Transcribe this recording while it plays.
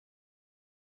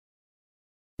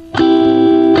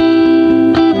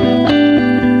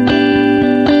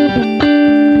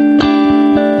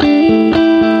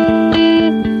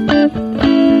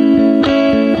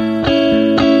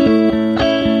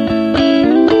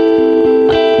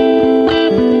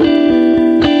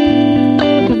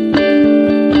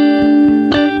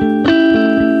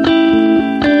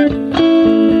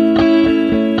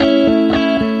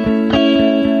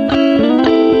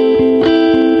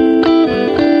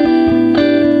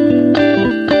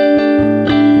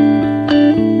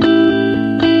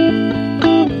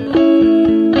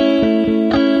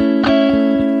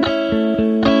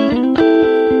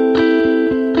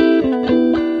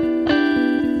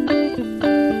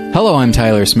Hello, I'm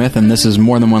Tyler Smith, and this is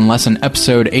More Than One Lesson,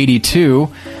 episode 82.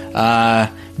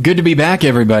 Good to be back,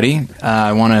 everybody.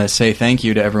 I want to say thank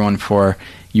you to everyone for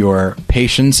your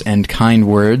patience and kind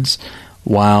words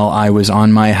while I was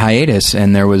on my hiatus,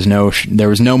 and there was no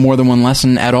More Than One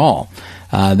Lesson at all.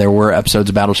 There were episodes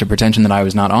of Battleship Pretension that I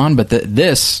was not on, but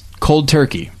this cold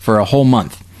turkey for a whole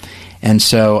month. And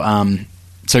so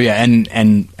yeah,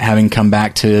 and having come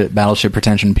back to Battleship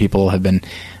Pretension, people have been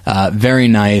very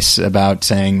nice about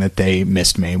saying that they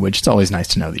missed me, which it's always nice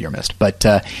to know that you're missed. But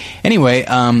anyway,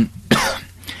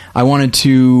 I wanted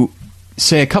to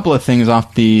say a couple of things off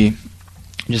at the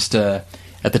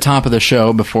top of the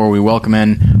show before we welcome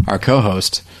in our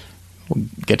co-host. We'll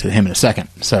get to him in a second,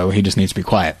 so he just needs to be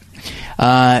quiet.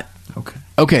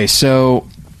 Okay, so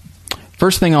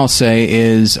first thing I'll say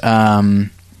is...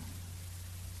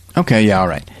 Okay, yeah, all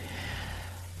right.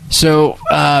 So,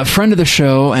 friend of the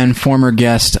show and former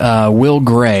guest, Will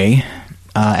Gray,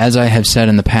 as I have said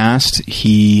in the past,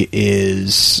 he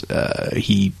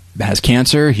has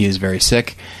cancer, he is very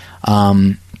sick,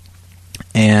 and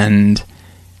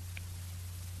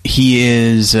he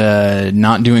is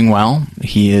not doing well.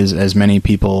 He is, as many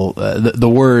people, the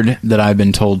word that I've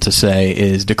been told to say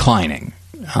is declining.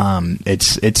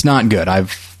 It's not good.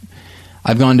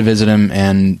 I've gone to visit him,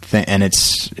 and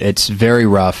it's very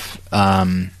rough.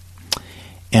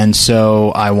 And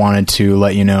so I wanted to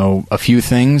let you know a few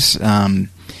things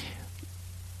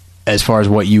as far as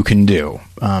what you can do.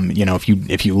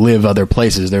 If you live other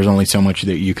places, there's only so much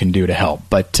that you can do to help.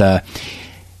 But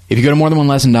if you go to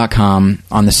morethanonelesson.com,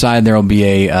 on the side there will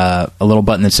be a little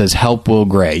button that says Help Will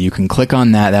Gray. You can click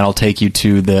on that. That'll take you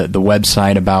to the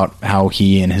website about how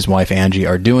he and his wife Angie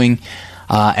are doing.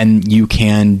 And you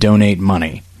can donate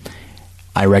money.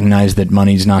 I recognize that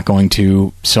money's not going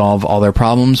to solve all their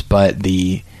problems, but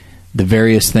the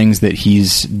various things that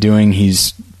he's doing,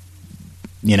 he's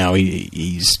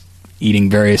eating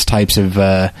various types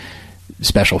of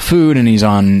special food, and he's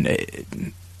on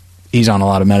a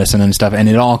lot of medicine and stuff, and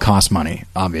it all costs money,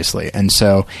 obviously. And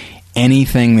so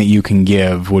anything that you can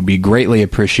give would be greatly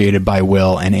appreciated by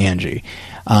Will and Angie.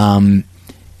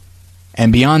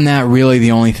 And beyond that, really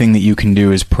the only thing that you can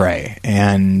do is pray.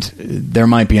 And there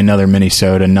might be another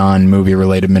minisode, a non-movie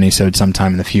related minisode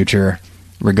sometime in the future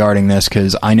regarding this,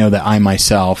 because I know that I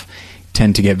myself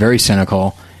tend to get very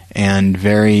cynical and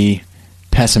very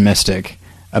pessimistic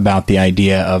about the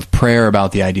idea of prayer,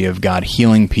 about the idea of God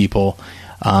healing people.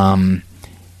 And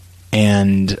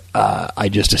I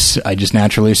just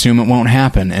naturally assume it won't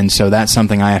happen. And so that's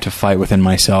something I have to fight within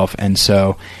myself. And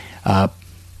so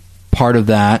part of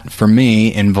that, for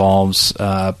me, involves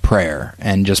prayer,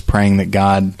 and just praying that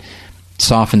God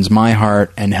softens my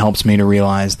heart and helps me to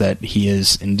realize that He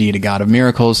is indeed a God of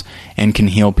miracles and can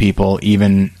heal people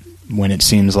even when it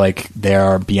seems like they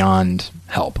are beyond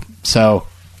help. So,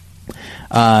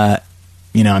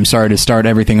 I'm sorry to start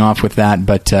everything off with that,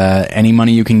 but any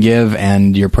money you can give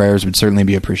and your prayers would certainly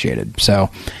be appreciated. So,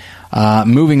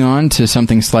 moving on to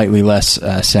something slightly less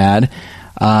sad.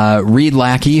 Reed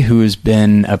Lackey, who has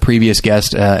been a previous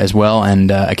guest as well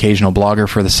and occasional blogger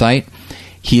for the site,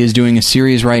 he is doing a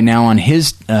series right now on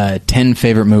his 10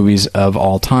 favorite movies of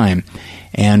all time,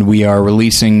 and we are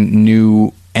releasing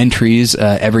new entries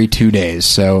every 2 days.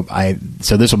 So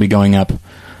this will be going up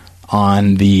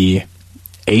on the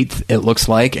 8th, it looks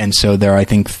like, and so there are, I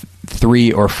think,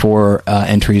 3 or 4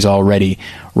 entries already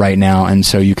right now, and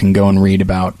so you can go and read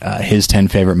about his 10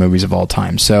 favorite movies of all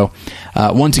time. So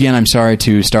once again, I'm sorry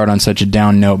to start on such a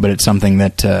down note, but it's something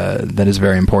that is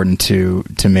very important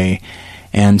to me.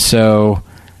 And so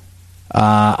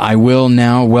I will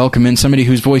now welcome in somebody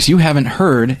whose voice you haven't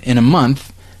heard in a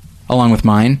month, along with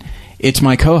mine. It's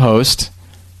my co-host,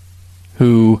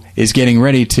 who is getting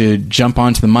ready to jump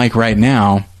onto the mic right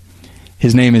now.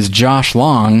 His name is Josh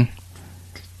Long.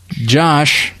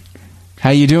 Josh, how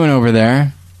you doing over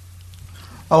there?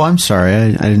 Oh, I'm sorry.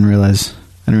 I didn't realize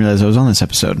I was on this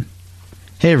episode.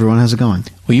 Hey, everyone. How's it going?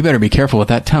 Well, you better be careful with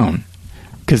that tone.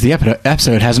 because the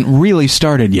episode hasn't really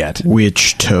started yet.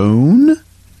 Which tone?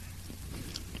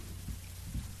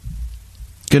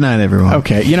 Good night, everyone.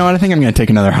 Okay, you know what? I think I'm going to take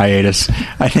another hiatus.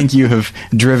 I think you have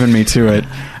driven me to it.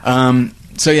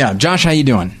 So yeah, Josh, how you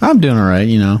doing? I'm doing all right,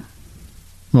 you know.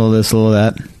 A little this, a little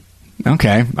that.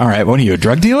 Okay, all right. What are you, a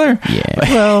drug dealer? Yeah.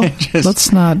 Well,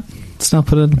 let's not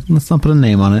put a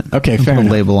name on it. Okay, fair enough. Put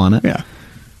a label on it. Yeah.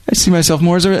 I see myself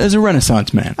more as a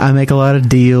Renaissance man. I make a lot of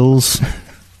deals.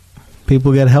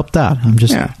 People get helped out. I'm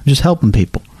just helping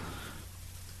people.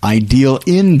 I deal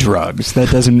in drugs. That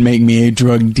doesn't make me a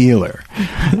drug dealer.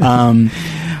 I love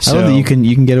that you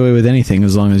can get away with anything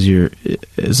as long as your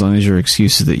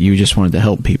excuse is that you just wanted to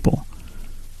help people.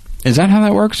 Is that how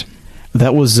that works?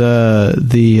 That was the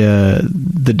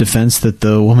defense that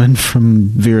the woman from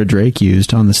Vera Drake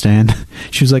used on the stand.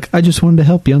 She was like, "I just wanted to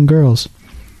help young girls."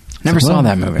 Never saw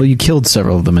that movie. Well, you killed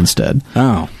several of them instead.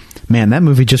 Oh. Man, that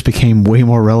movie just became way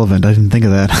more relevant. I didn't think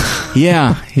of that.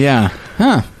 Yeah.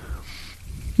 Huh.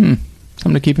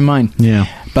 Something to keep in mind. Yeah.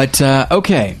 But,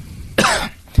 okay.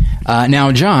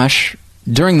 Now, Josh,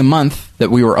 during the month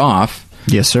that we were off...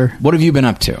 Yes, sir. What have you been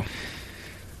up to?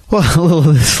 Well, a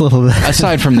little this, a little that.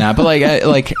 Aside from that, but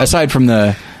aside from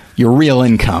your real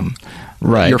income...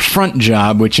 Right. Your front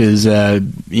job, which is,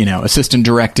 assistant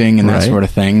directing and that sort of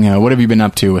thing. What have you been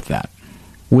up to with that?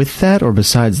 With that or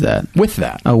besides that? With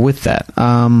that. Oh, with that.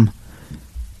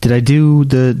 Did I do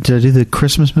the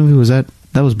Christmas movie? Was that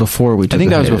was before we took I think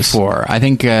that hiatus. was before. I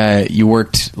think you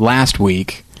worked last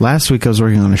week. Last week I was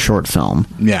working on a short film.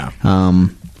 Yeah.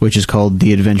 Which is called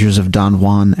The Adventures of Don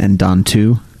Juan and Don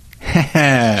 2.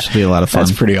 Should be a lot of fun.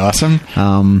 That's pretty awesome.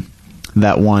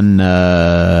 That one,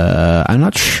 I'm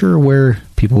not sure where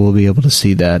people will be able to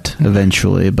see that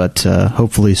eventually, but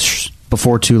hopefully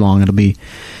before too long it'll be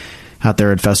out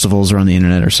there at festivals or on the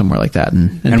internet or somewhere like that.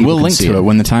 And we'll link to it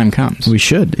when the time comes. We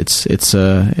should. I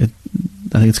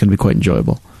think it's going to be quite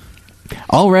enjoyable.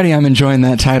 Already I'm enjoying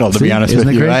that title, to be honest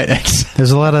with you. Right?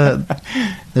 There's a lot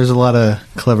of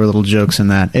clever little jokes in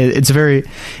that.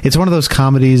 It's one of those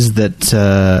comedies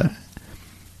that...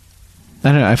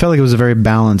 I don't know. I felt like it was a very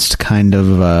balanced kind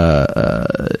of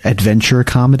adventure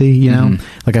comedy, you know?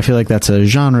 Mm-hmm. Like, I feel like that's a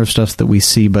genre of stuff that we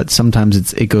see, but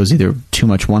sometimes it goes either too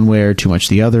much one way or too much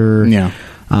the other. Yeah.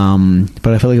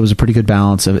 But I feel like it was a pretty good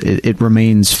balance of it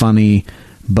remains funny,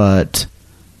 but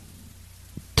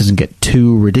doesn't get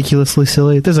too ridiculously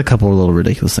silly. There's a couple of little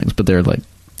ridiculous things, but they're good.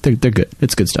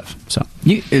 It's good stuff. So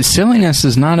silliness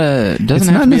is doesn't have to be a dirty word. It's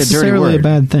not necessarily a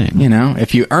bad thing. You know,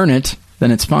 if you earn it, then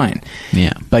it's fine.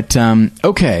 Yeah. But,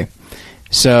 okay.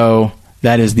 So,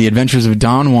 that is The Adventures of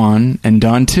Don Juan and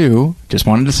Don 2. Just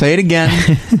wanted to say it again,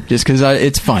 just because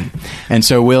it's fun. And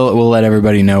so, we'll let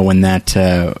everybody know when that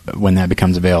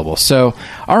becomes available. So,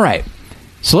 all right.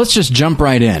 So, let's just jump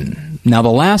right in. Now, the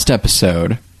last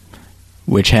episode,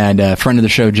 which had a friend of the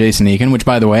show, Jason Eakin, which,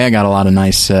 by the way, I got a lot of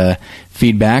nice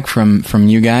feedback from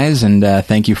you guys, and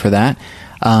thank you for that.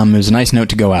 It was a nice note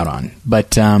to go out on.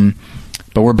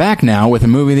 But we're back now with a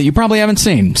movie that you probably haven't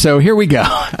seen. So here we go.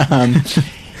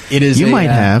 It is. You might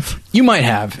have. You might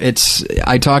have.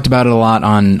 I talked about it a lot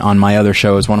on my other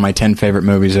show as one of my 10 favorite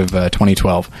movies of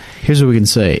 2012. Here's what we can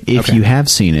say. If you have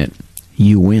seen it,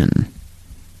 you win.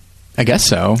 I guess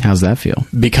so. How's that feel?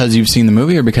 Because you've seen the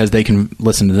movie or because they can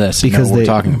listen to this and know what we're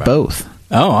talking about? Both.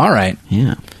 Oh, all right.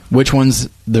 Yeah. Which one's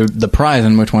the prize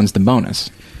and which one's the bonus?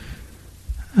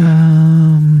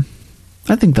 I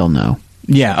think they'll know.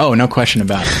 Yeah. Oh, no question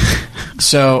about it.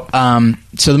 So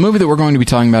the movie that we're going to be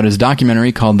talking about is a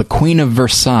documentary called The Queen of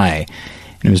Versailles,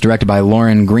 and it was directed by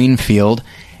Lauren Greenfield,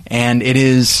 and it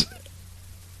is.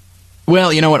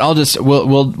 Well, you know what?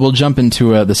 We'll jump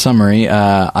into the summary.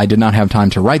 I did not have time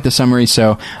to write the summary,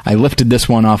 so I lifted this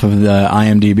one off of the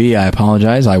IMDb. I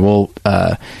apologize. I will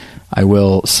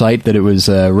cite that it was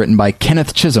written by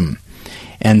Kenneth Chisholm,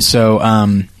 and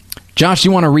so. Josh,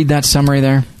 you want to read that summary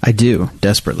there? I do,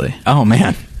 desperately. Oh,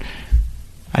 man.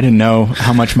 I didn't know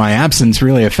how much my absence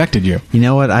really affected you. You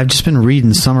know what? I've just been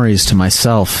reading summaries to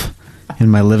myself in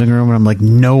my living room, and I'm like,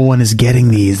 no one is getting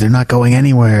these. They're not going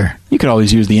anywhere. You could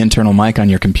always use the internal mic on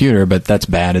your computer, but that's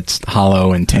bad. It's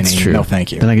hollow and tinny. That's true. No,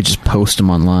 thank you. Then I could just post them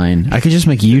online. I could just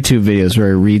make YouTube videos where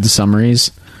I read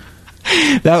summaries.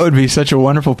 That would be such a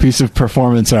wonderful piece of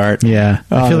performance art. Yeah.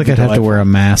 I feel like I'd have to wear a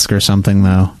mask or something,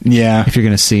 though. Yeah. If you're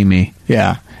going to see me.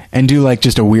 Yeah. And do like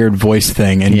just a weird voice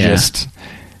thing and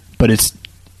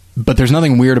but there's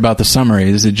nothing weird about the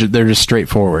summaries. They're just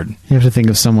straightforward. You have to think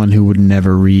of someone who would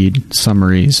never read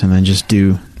summaries and then just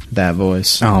do that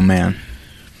voice. Oh, man.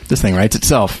 This thing writes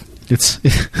itself.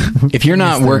 If you're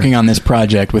not working on this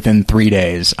project within 3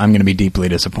 days, I'm going to be deeply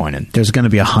disappointed. There's going to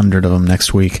be 100 of them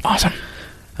next week. Awesome.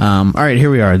 All right,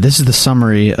 here we are. This is the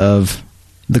summary of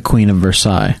The Queen of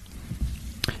Versailles.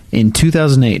 In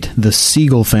 2008, the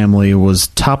Siegel family was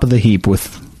top of the heap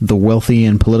with the wealthy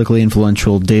and politically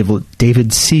influential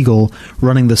David Siegel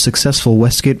running the successful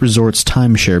Westgate Resorts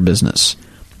timeshare business.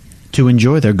 To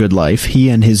enjoy their good life, he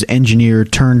and his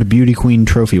engineer-turned-beauty queen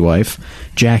trophy wife,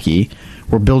 Jackie,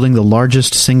 were building the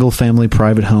largest single-family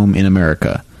private home in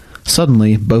America.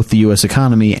 Suddenly, both the U.S.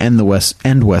 economy and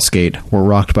Westgate were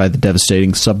rocked by the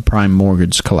devastating subprime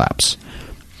mortgage collapse.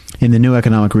 In the new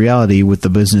economic reality, with the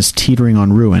business teetering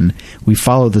on ruin, we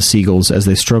follow the Siegels as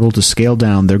they struggle to scale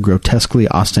down their grotesquely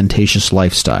ostentatious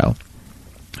lifestyle.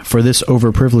 For this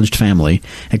overprivileged family,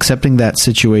 accepting that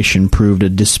situation proved a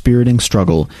dispiriting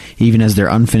struggle, even as their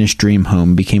unfinished dream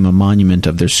home became a monument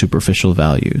of their superficial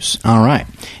values. All right.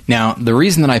 Now, the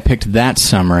reason that I picked that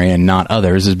summary and not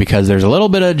others is because there's a little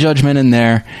bit of judgment in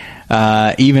there,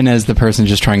 even as the person's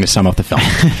just trying to sum up the film.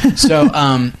 So,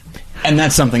 and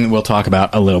that's something that we'll talk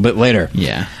about a little bit later.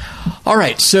 Yeah. All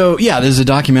right. So, yeah, this is a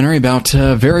documentary about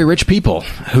very rich people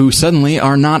who suddenly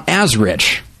are not as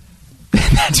rich.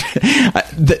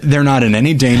 They're not in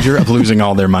any danger of losing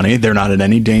all their money. They're not in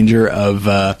any danger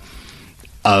of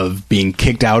being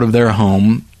kicked out of their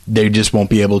home. They just won't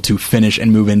be able to finish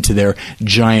and move into their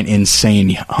giant,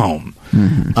 insane home.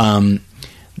 Mm-hmm.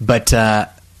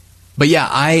 But yeah,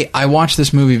 I watched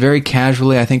this movie very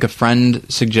casually. I think a friend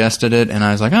suggested it, and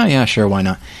I was like, oh yeah, sure, why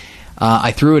not?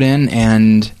 I threw it in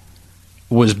and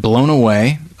was blown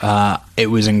away. It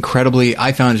was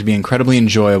I found it to be incredibly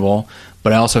enjoyable,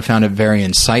 but I also found it very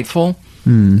insightful.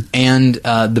 And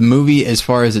the movie, as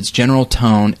far as its general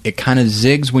tone, it kind of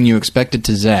zigs when you expect it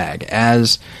to zag.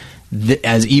 As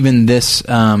even this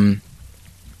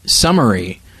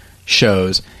summary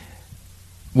shows,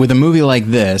 with a movie like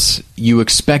this, you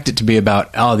expect it to be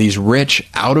about, these rich,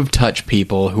 out-of-touch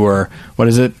people who are,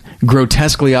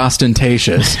 grotesquely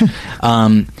ostentatious.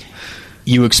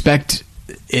 You expect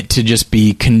it to just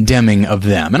be condemning of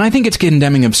them. And I think it's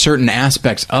condemning of certain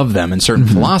aspects of them and certain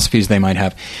philosophies they might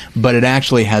have, but it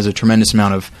actually has a tremendous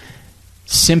amount of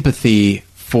sympathy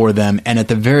for them, and at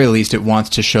the very least it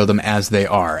wants to show them as they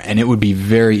are. And it would be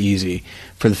very easy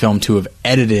for the film to have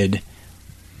edited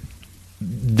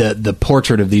the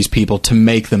portrait of these people to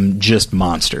make them just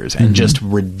monsters and just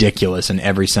ridiculous in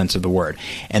every sense of the word.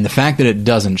 And the fact that it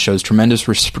doesn't shows tremendous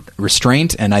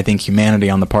restraint and I think humanity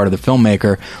on the part of the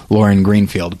filmmaker, Lauren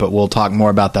Greenfield. But we'll talk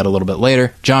more about that a little bit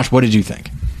later. Josh, what did you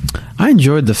think? I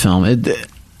enjoyed the film.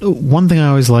 One thing I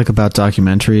always like about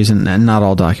documentaries, and not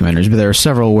all documentaries, but there are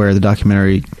several where the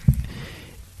documentary,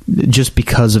 just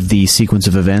because of the sequence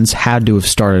of events, had to have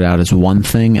started out as one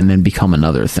thing and then become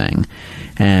another thing.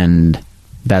 And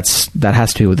that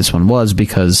has to do what this one was,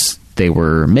 because they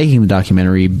were making the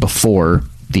documentary before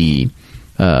the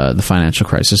financial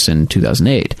crisis in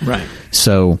 2008. Right.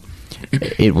 So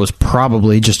it was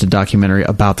probably just a documentary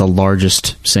about the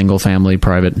largest single-family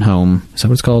private home. Is that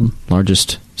what it's called?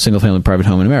 Largest single-family private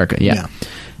home in America. Yeah.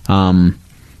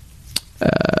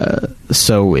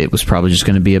 So it was probably just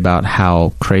going to be about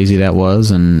how crazy that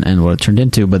was and what it turned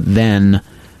into. But then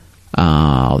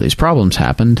all these problems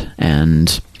happened,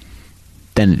 and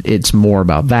then it's more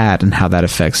about that and how that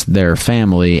affects their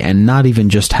family, and not even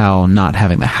just how not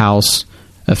having the house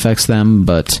affects them,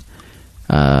 but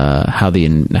how the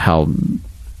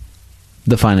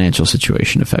the financial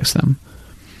situation affects them.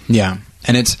 Yeah,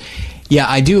 and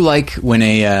I do like when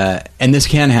and this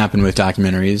can happen with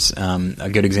documentaries. A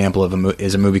good example of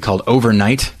is a movie called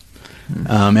Overnight.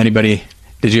 Anybody?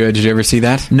 Did you ever see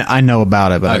that? No, I know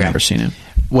about it, but I've never seen it.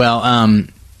 Well,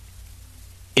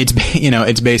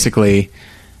 it's basically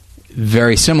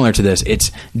very similar to this.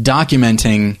 It's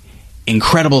documenting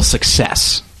incredible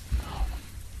success,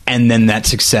 and then that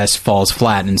success falls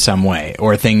flat in some way,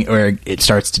 or it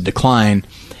starts to decline,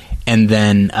 and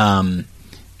then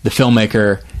the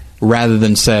filmmaker, rather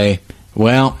than say,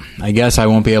 "Well, I guess I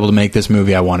won't be able to make this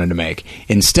movie I wanted to make,"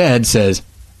 instead says,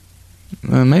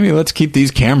 well, maybe let's keep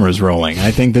these cameras rolling.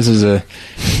 I think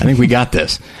we got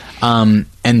this. And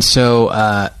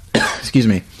so, excuse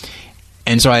me.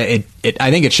 And so I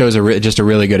think it shows just a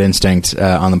really good instinct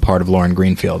on the part of Lauren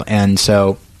Greenfield. And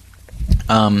so,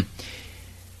 the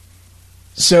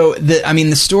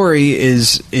story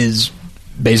is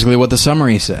basically what the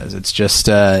summary says. It's just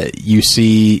you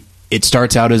see, it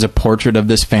starts out as a portrait of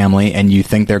this family, and you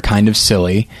think they're kind of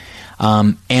silly.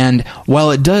 And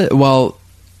while it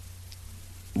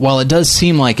does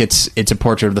seem like it's a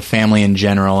portrait of the family in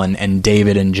general and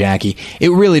David and Jackie,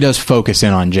 it really does focus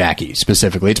in on Jackie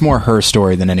specifically. It's more her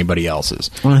story than anybody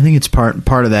else's. Well, I think it's part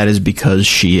of that is because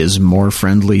she is more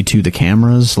friendly to the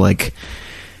cameras. Like,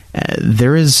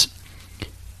 there is...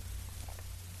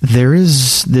 there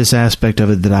is this aspect of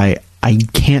it that I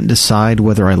can't decide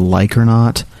whether I like or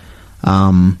not,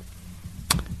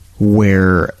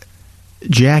 where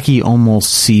Jackie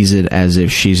almost sees it as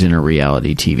if she's in a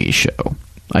reality TV show.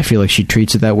 I feel like she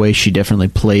treats it that way. She definitely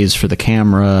plays for the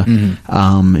camera.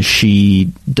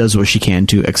 She does what she can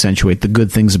to accentuate the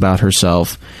good things about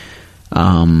herself.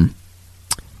 And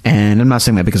I'm not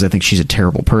saying that because I think she's a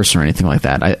terrible person or anything like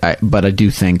that. But I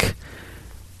do think...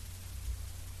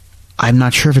 I'm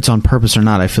not sure if it's on purpose or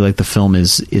not. I feel like the film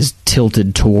is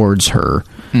tilted towards her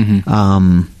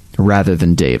rather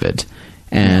than David.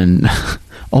 And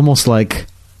almost like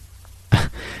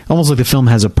the film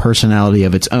has a personality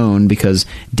of its own, because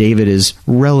David is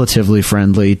relatively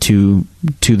friendly to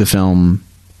the film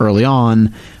early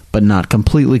on, but not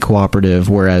completely cooperative,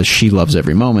 whereas she loves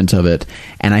every moment of it.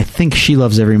 And I think she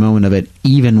loves every moment of it,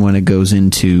 even when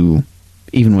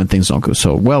things don't go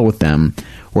so well with them,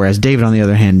 whereas David, on the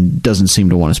other hand, doesn't seem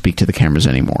to want to speak to the cameras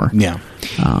anymore. Yeah.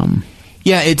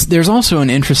 There's also an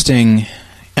interesting,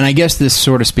 and I guess this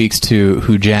sort of speaks to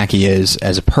who Jackie is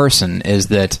as a person, is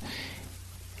that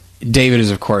David is,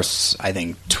 of course, I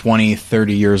think 20,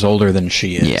 30 years older than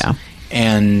she is. Yeah.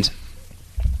 And,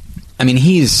 I mean,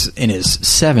 he's in his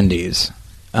 70s,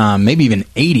 maybe even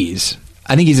 80s.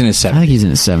 I think he's in his 70s. I think he's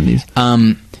in his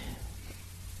 70s.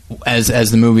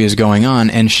 As the movie is going on,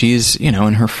 and she's, in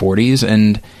her 40s,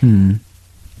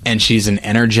 and she's an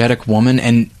energetic woman,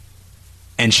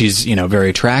 and she's, very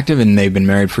attractive, and they've been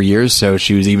married for years, so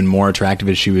she was even more attractive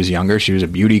as she was younger. She was a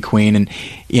beauty queen, and,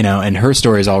 and her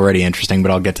story is already interesting,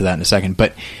 but I'll get to that in a second.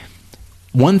 But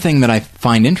one thing that I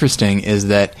find interesting is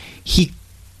that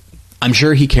I'm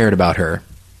sure he cared about her,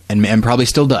 and probably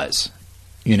still does.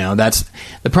 That's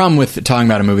the problem with talking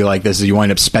about a movie like this, is you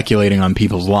wind up speculating on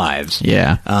people's lives.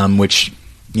 Yeah. Which,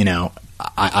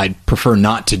 I'd prefer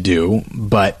not to do,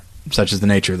 but such is the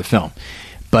nature of the film.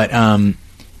 But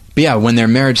yeah, when their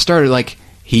marriage started, like,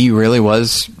 he really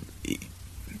was,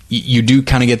 you do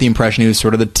kind of get the impression he was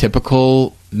sort of the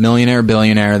typical millionaire,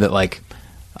 billionaire that, like,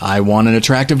 I want an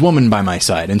attractive woman by my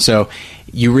side. And so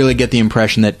you really get the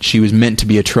impression that she was meant to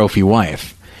be a trophy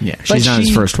wife. Yeah, she's not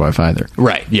his first wife either.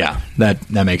 Right, yeah.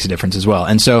 That makes a difference as well.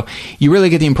 And so you really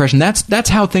get the impression that's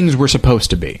how things were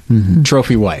supposed to be.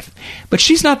 Trophy wife. But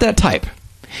she's not that type.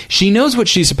 She knows what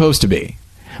she's supposed to be.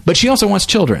 But she also wants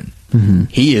children.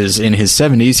 He is in his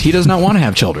 70s. He does not want to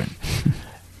have children.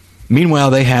 Meanwhile,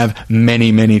 they have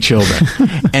many, many children.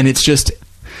 And it's just...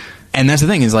 And that's the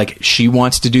thing, is, like, she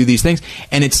wants to do these things.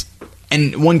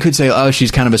 And one could say, oh,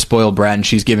 she's kind of a spoiled brat and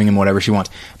she's giving him whatever she wants.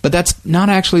 But that's not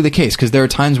actually the case, because there are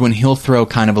times when he'll throw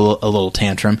kind of a little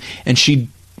tantrum, and she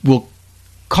will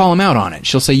call him out on it.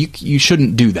 She'll say, you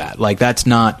shouldn't do that. Like, that's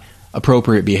not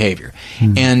appropriate behavior.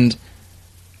 And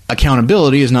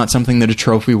accountability is not something that a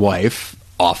trophy wife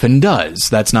often does.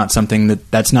 That's not something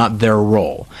that's not their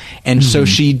role. And so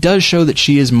she does show that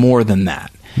she is more than that.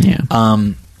 Yeah.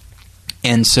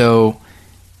 And so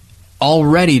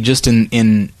already just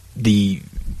in the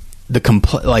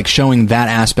like showing that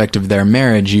aspect of their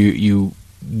marriage, you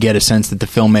get a sense that the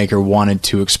filmmaker wanted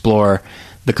to explore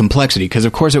the complexity, because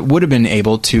of course it would have been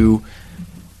able to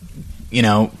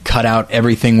cut out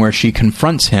everything where she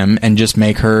confronts him and just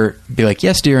make her be like,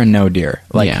 yes dear and no dear,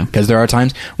 like, because there are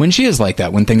times when she is like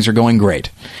that, when things are going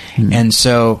great. And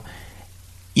so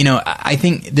I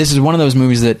think this is one of those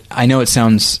movies that, I know it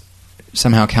sounds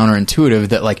somehow counterintuitive,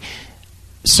 that, like,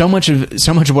 so much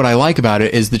of what I like about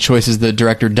it is the choices the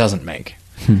director doesn't make,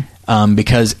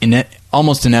 because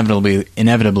almost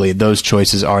inevitably those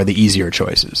choices are the easier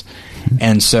choices.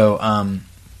 And so,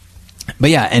 but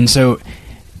yeah, and so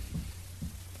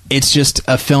it's just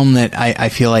a film that I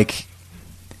feel like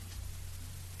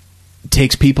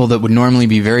takes people that would normally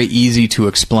be very easy to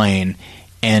explain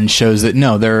and shows that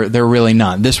no, they're really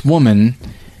not. This woman,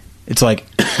 it's like,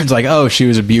 oh, she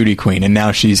was a beauty queen and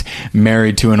now she's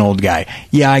married to an old guy.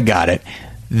 Yeah, I got it.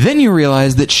 Then you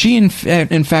realize that she, in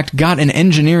fact, got an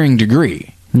engineering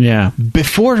degree. Yeah.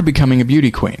 Before becoming a beauty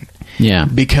queen. Yeah.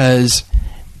 Because,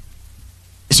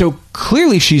 so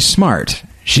clearly she's smart.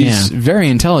 She's very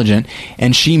intelligent,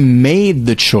 and she made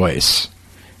the choice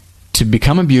to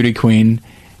become a beauty queen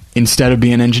instead of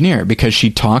being an engineer, because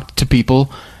she talked to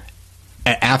people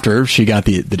after she got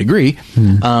the degree.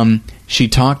 She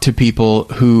talked to people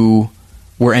who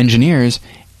were engineers,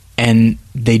 and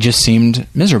they just seemed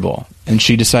miserable. And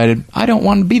she decided, I don't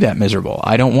want to be that miserable.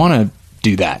 I don't want to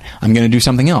do that. I'm going to do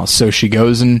something else. So she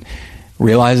goes and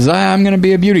realizes, I'm going to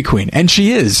be a beauty queen. And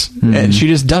she is. And she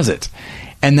just does it.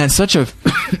 And that's such a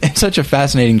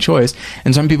fascinating choice.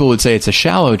 And some people would say it's a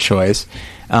shallow choice,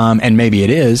 and maybe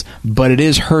it is, but it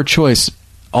is her choice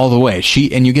all the way.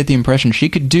 And you get the impression she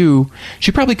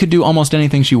probably could do almost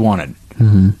anything she wanted.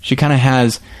 Mm-hmm.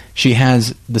 She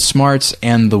has the smarts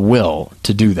and the will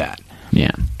to do that.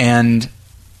 Yeah. And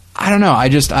I don't know.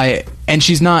 And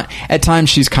she's not, at times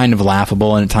she's kind of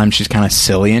laughable, and at times she's kind of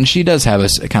silly, and she does have a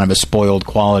kind of a spoiled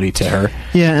quality to her.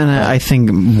 Yeah, and I think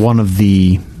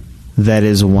that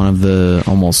is one of the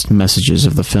almost messages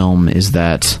of the film, is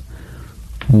that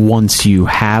once you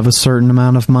have a certain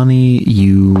amount of money,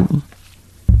 you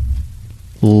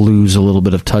lose a little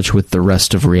bit of touch with the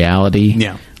rest of reality.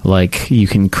 Yeah. Like, you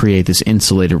can create this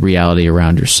insulated reality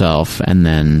around yourself, and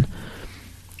then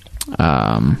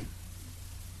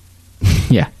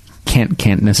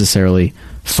can't necessarily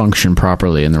function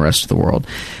properly in the rest of the world.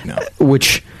 No.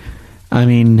 Which, I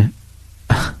mean,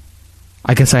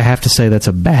 I guess I have to say that's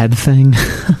a bad thing.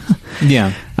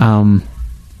 Yeah. I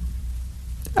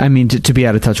mean, to be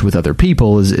out of touch with other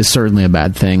people is certainly a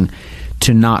bad thing.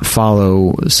 To not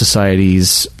follow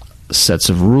society's sets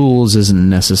of rules isn't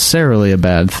necessarily a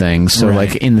bad thing. So, right.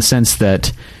 like, in the sense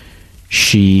that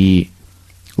she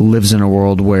lives in a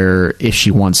world where if she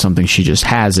wants something, she just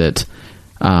has it.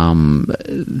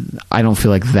 I don't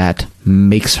feel like that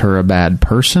makes her a bad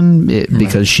person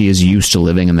because she is used to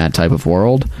living in that type of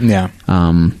world. Yeah.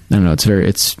 I don't know. It's very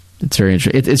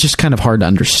interesting. It's just kind of hard to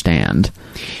understand.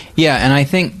 Yeah, and I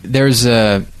think there's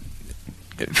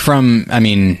from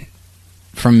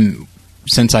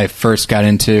since I first got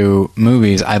into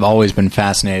movies, I've always been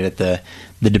fascinated at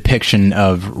the depiction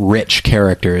of rich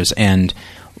characters and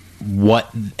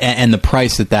the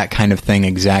price that kind of thing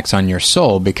exacts on your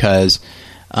soul, because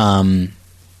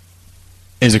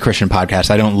is a Christian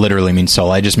podcast. I don't literally mean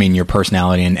soul. I just mean your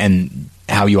personality and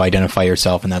how you identify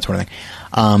yourself and that sort of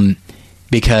thing.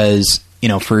 Because,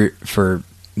 for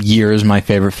years, my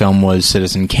favorite film was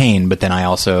Citizen Kane, but then I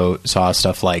also saw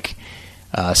stuff like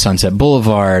Sunset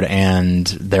Boulevard and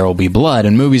There Will Be Blood,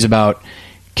 and movies about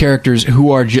characters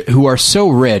who are so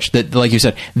rich that, like you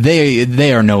said,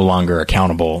 they are no longer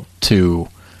accountable to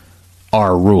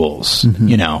our rules.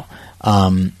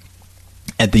 Mm-hmm.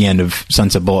 At the end of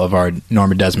Sunset Boulevard,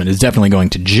 Norma Desmond is definitely going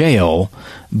to jail,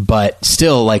 but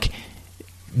still, like,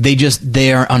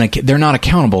 they're not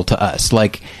accountable to us.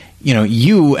 Like,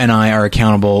 you and I are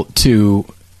accountable to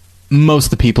most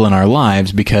of the people in our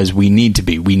lives because we need to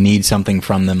be. We need something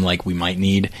from them. Like, we might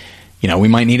need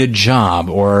a job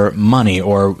or money,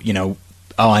 or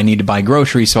I need to buy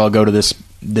groceries, so I'll go to this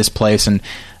place and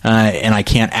I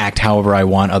can't act however I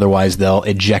want, otherwise they'll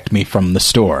eject me from the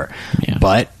store. Yeah.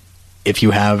 But if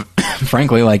you have,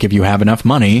 frankly, like, if you have enough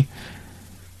money,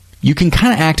 you can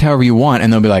kind of act however you want,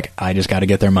 and they'll be like, I just got to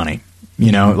get their money.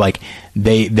 Mm-hmm. Like,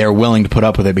 they're willing to put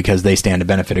up with it because they stand to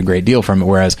benefit a great deal from it,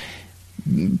 whereas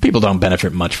people don't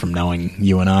benefit much from knowing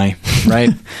you and I, right?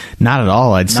 Not at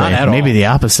all, I'd say. Maybe the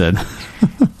opposite.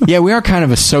 Yeah, we are kind of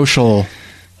a social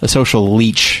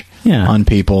leech on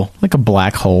people. Like a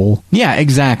black hole. Yeah,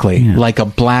 exactly. Yeah. Like a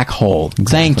black hole.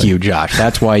 Exactly. Thank you, Josh.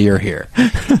 That's why you're here.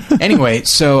 Anyway,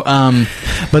 so...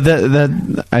 but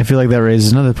that I feel like that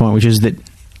raises another point, which is that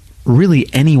really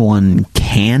anyone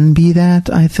can be that,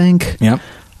 I think. Yep.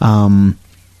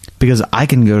 Because I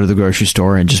can go to the grocery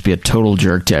store and just be a total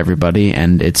jerk to everybody,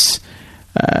 and it's...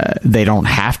 they don't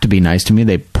have to be nice to me.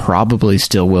 They probably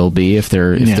still will be if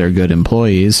they're good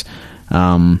employees.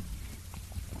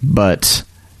 But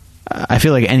I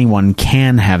feel like anyone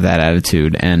can have that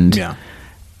attitude, and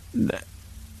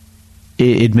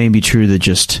it may be true that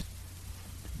just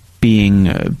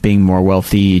being more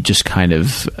wealthy just kind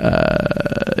of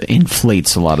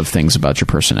inflates a lot of things about your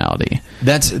personality.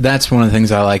 That's one of the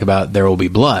things I like about There Will Be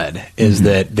Blood, is mm-hmm.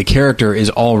 that the character is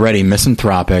already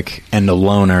misanthropic and a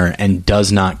loner and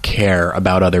does not care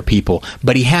about other people,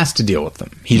 but he has to deal with them.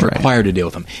 He's required to deal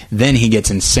with them. Then he gets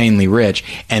insanely rich,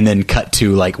 and then cut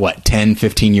to, like, 10,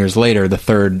 15 years later, the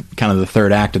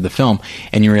third act of the film,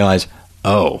 and you realize,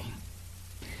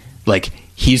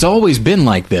 he's always been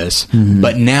like this, mm-hmm.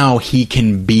 but now he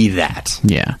can be that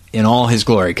in all his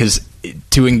glory. Because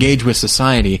to engage with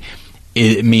society,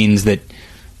 it means that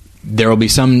there will be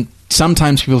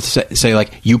sometimes people say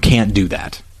like, you can't do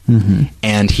that. Mm-hmm.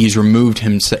 And he's removed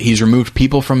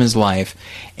people from his life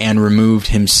and removed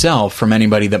himself from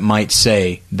anybody that might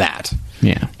say that.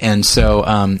 Yeah. And so,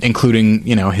 including,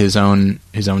 his own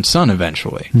son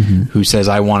eventually, mm-hmm. who says,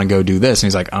 I want to go do this. And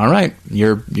he's like, all right,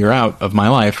 you're out of my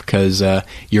life because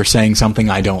you're saying something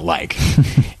I don't like.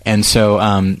 And so,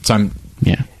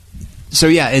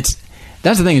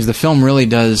 that's the thing, is the film really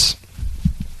does,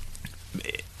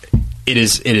 it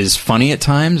is funny at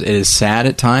times, it is sad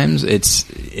at times,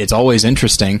 it's always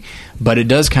interesting, but it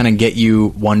does kind of get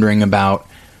you wondering about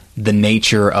the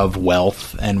nature of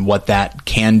wealth and what that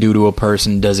can do to a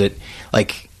person. Does it,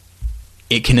 like,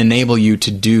 it can enable you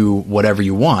to do whatever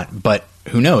you want, but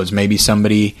who knows? Maybe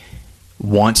somebody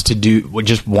wants to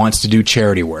do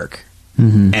charity work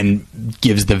and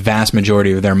gives the vast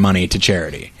majority of their money to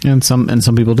charity. And some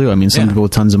people do. I mean, some people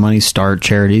with tons of money start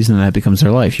charities, and that becomes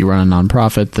their life. You run a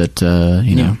nonprofit that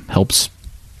helps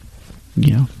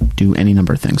do any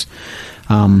number of things.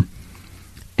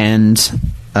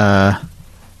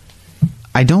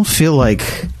 I don't feel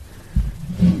like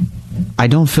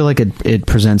it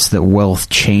presents that wealth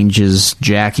changes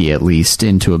Jackie, at least,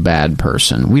 into a bad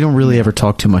person. We don't really ever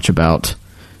talk too much about...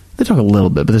 They talk a little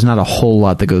bit, but there's not a whole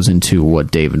lot that goes into what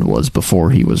David was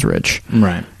before he was rich.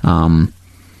 Right.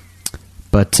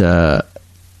 But the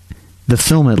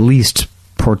film at least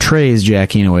portrays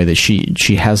Jackie in a way that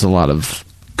she has a lot of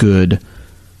good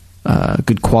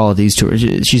qualities to her.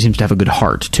 She seems to have a good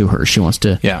heart to her. She wants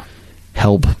to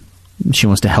help. She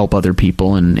wants to help other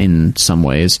people in some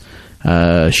ways.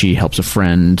 She helps a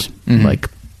friend like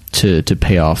to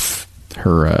pay off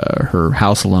her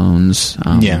house loans.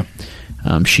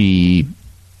 She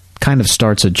kind of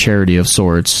starts a charity of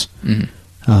sorts.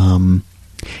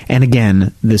 And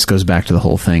again, this goes back to the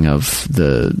whole thing of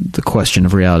the question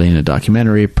of reality in a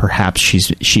documentary. Perhaps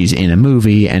she's in a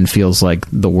movie and feels like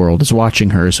the world is watching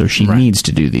her, so she needs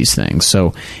to do these things.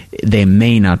 So they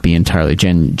may not be entirely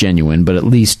genuine, but at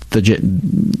least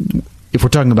if we're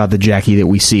talking about the Jackie that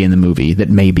we see in the movie, that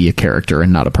may be a character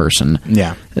and not a person.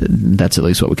 Yeah, that's at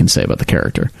least what we can say about the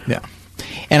character. Yeah,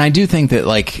 and I do think that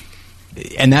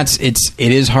and it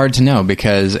is hard to know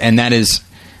because that is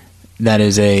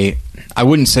a, I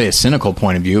wouldn't say a cynical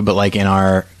point of view, but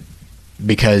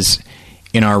because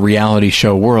in our reality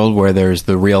show world where there's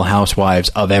the Real Housewives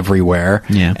of everywhere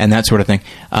and that sort of thing.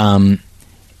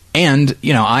 And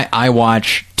I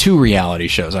watch two reality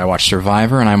shows. I watch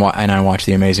Survivor and I watch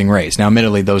The Amazing Race. Now,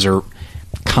 admittedly, those are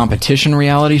competition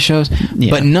reality shows,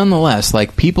 but nonetheless,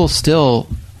 people still,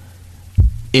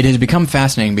 it has become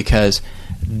fascinating because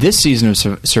this season of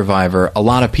Survivor, a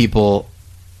lot of people,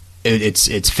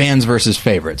 it's fans versus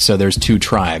favorites. So there's two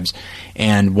tribes,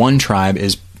 and one tribe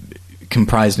is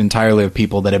comprised entirely of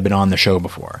people that have been on the show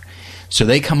before. So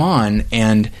they come on,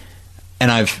 and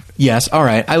I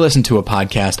listened to a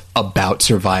podcast about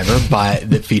Survivor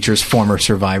that features former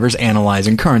survivors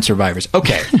analyzing current survivors.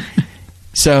 Okay,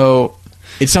 so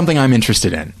it's something I'm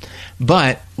interested in.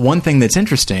 But one thing that's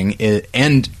interesting is,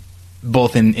 and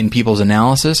both in people's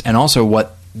analysis and also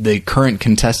what the current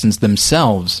contestants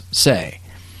themselves say,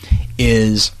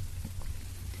 is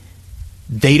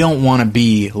they don't want to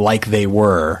be like they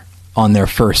were on their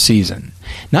first season.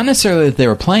 Not necessarily that they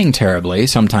were playing terribly,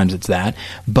 sometimes it's that,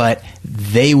 but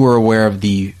they were aware of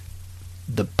the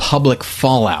public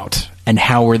fallout and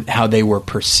how they were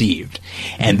perceived,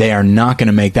 and they are not going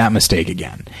to make that mistake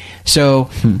again. So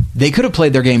they could have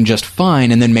played their game just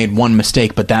fine and then made one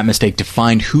mistake, but that mistake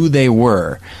defined who they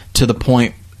were to the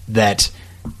point that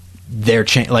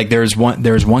there's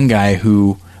one guy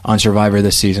who on Survivor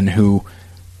this season who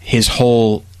his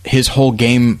whole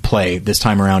gameplay this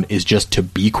time around is just to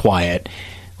be quiet,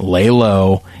 lay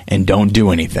low, and don't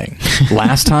do anything.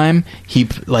 Last time he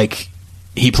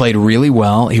played really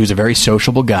well. He was a very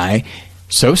sociable guy,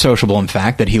 so sociable in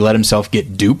fact that he let himself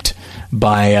get duped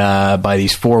by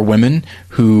these four women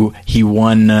who he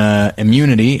won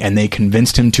immunity, and they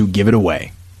convinced him to give it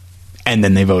away, and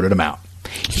then they voted him out.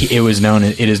 It is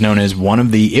known as one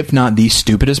of the, if not the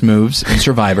stupidest moves in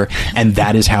Survivor, and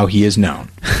that is how he is known.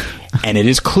 And it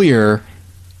is clear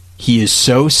he is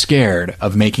so scared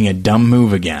of making a dumb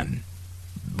move again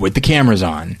with the cameras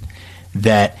on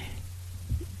that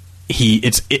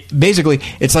it's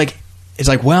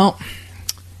like, well,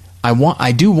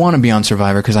 I do want to be on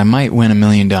Survivor because I might win $1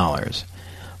 million.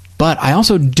 But I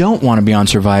also don't want to be on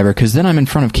Survivor because then I'm in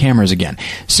front of cameras again.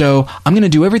 So I'm going to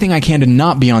do everything I can to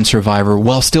not be on Survivor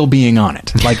while still being on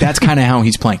it. That's kind of how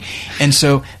he's playing. And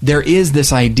so there is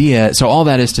this idea. So all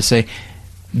that is to say,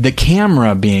 the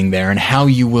camera being there and how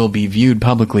you will be viewed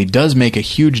publicly does make a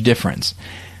huge difference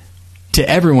to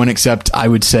everyone except, I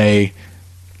would say,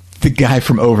 the guy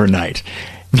from Overnight.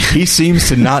 He seems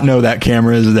to not know that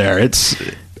camera is there.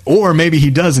 Or maybe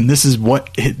he does, and this is what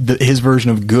his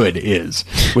version of good is,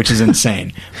 which is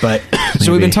insane. But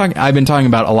so I've been talking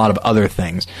about a lot of other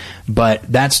things, but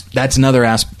that's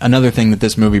another thing that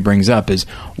this movie brings up is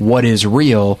what is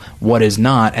real, what is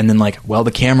not, and then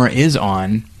the camera is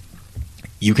on.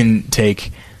 You can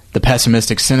take the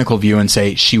pessimistic, cynical view and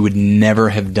say she would never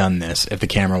have done this if the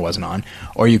camera wasn't on,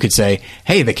 or you could say,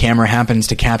 hey, the camera happens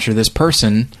to capture this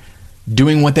person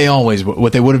doing what they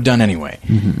would have done anyway.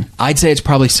 Mm-hmm. I'd say it's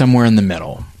probably somewhere in the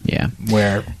middle. Yeah.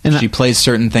 Where And she plays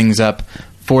certain things up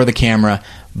for the camera,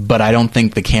 but I don't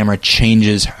think the camera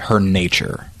changes her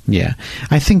nature. Yeah.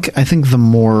 I think the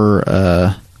more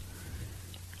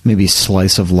maybe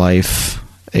slice of life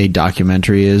a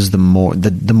documentary is, the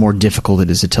more difficult it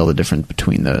is to tell the difference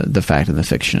between the fact and the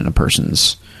fiction in a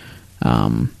person's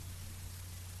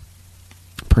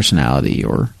personality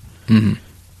or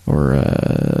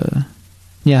I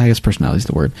guess personality is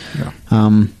the word. Yeah.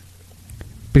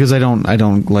 Because I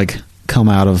don't like come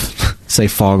out of say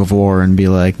Fog of War and be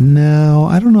like, no,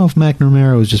 I don't know if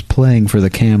McNamara was just playing for the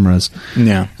cameras.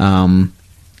 Yeah.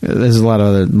 There's a lot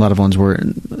of ones where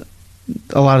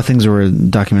a lot of things where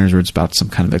documentaries where it's about some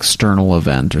kind of external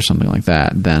event or something like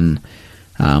that, then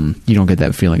you don't get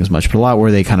that feeling as much. But a lot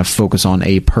where they kind of focus on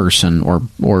a person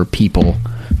or people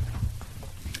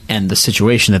and the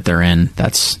situation that they're in,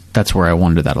 that's where I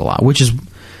wonder that a lot, which is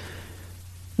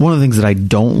one of the things that I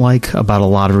don't like about a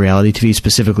lot of reality TV,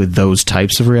 specifically those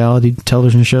types of reality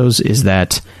television shows, is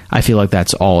that I feel like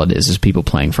that's all it is people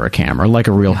playing for a camera, like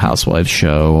a Real Housewives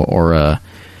show or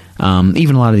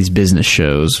even a lot of these business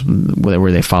shows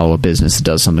where they follow a business that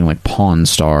does something like Pawn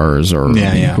Stars or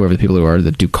whoever the people who are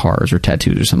that do cars or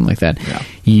tattoos or something like that.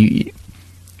 Yeah.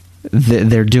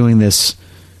 They're doing this.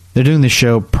 They're doing this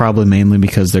show probably mainly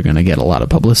because they're going to get a lot of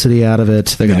publicity out of it.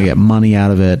 They're going to get money out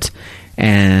of it.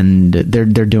 And they're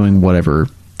doing whatever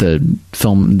the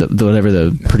whatever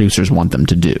the producers want them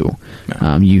to do.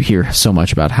 Yeah. You hear so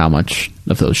much about how much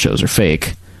of those shows are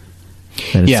fake.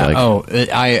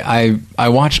 I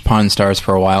watched Pawn Stars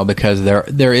for a while because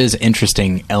there is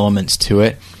interesting elements to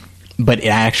it, but it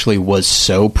actually was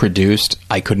so produced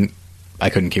I couldn't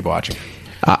keep watching.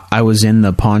 I was in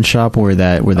the pawn shop where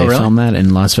they filmed that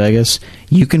in Las Vegas.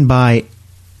 You can buy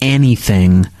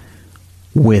anything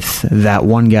with that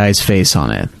one guy's face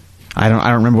on it. I don't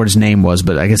remember what his name was,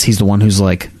 but I guess he's the one who's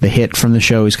like the hit from the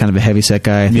show. He's kind of a heavyset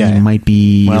guy. I think he might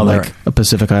be a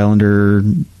Pacific Islander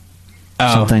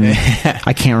something.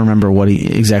 I can't remember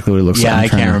exactly what he looks like. Yeah, I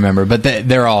can't remember, but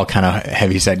they're all kind of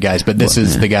heavyset guys, but this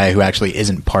is the guy who actually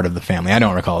isn't part of the family. I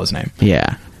don't recall his name.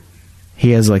 Yeah.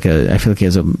 He has I feel like he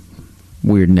has a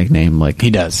weird nickname, like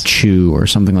he does. Chew or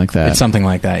something like that. It's something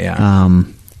like that, yeah.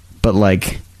 But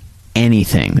like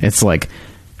anything. It's like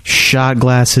shot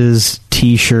glasses,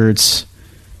 T-shirts,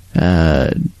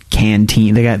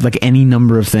 canteen. They got like any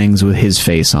number of things with his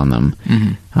face on them,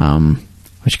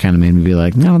 which kind of made me be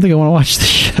like, no, I don't think I want to watch this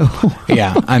show.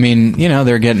 Yeah, I mean,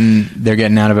 they're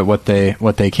getting out of it what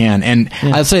they can. And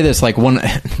I'll say this: like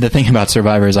the thing about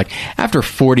Survivor is like after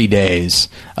 40 days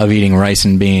of eating rice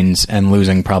and beans and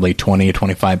losing probably 20 to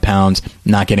 25 pounds,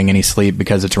 not getting any sleep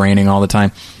because it's raining all the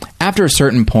time. After a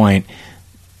certain point,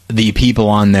 the people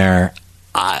on there,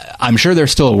 I'm sure they're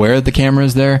still aware that the camera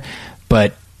is there,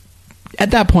 but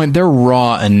at that point, they're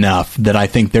raw enough that I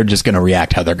think they're just going to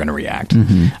react how they're going to react.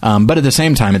 But at the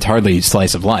same time, it's hardly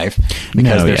slice of life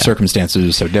because their circumstances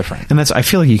are so different. And I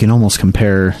feel like you can almost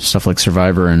compare stuff like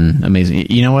Survivor and Amazing.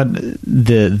 You know what?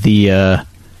 A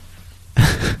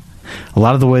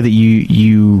lot of the way that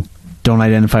you don't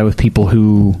identify with people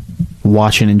who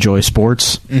watch and enjoy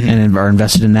sports and are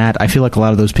invested in that, I feel like a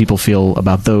lot of those people feel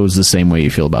about those the same way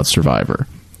you feel about Survivor.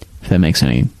 If that makes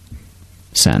any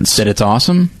sense. That it's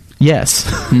awesome? Yes.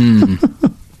 And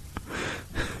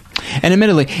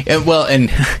admittedly,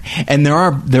 and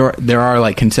there are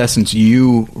like contestants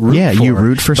you root for. You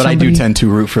root for but somebody? I do tend to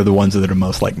root for the ones that are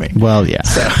most like me. Well, yeah.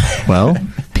 So. Well,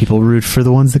 people root for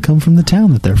the ones that come from the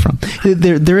town that they're from.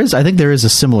 I think there is a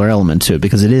similar element to it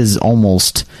because it is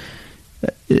almost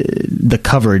the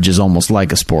coverage is almost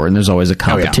like a sport, and there's always a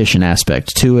competition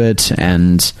aspect to it.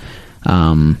 And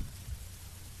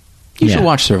you should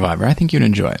watch Survivor. I think you'd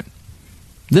enjoy it.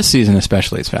 This season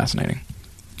especially is fascinating.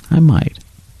 I might.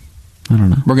 I don't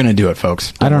know. We're going to do it,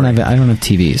 folks. I don't have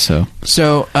TV, so.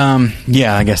 So,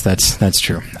 I guess that's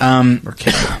true.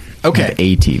 Okay.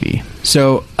 A TV.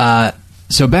 So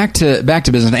back to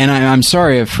business, and I'm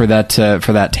sorry for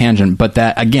that tangent, but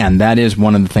that is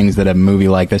one of the things that a movie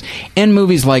like this, and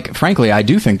movies like, frankly, I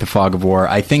do think The Fog of War,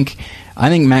 I think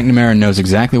McNamara knows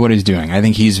exactly what he's doing. I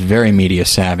think he's very media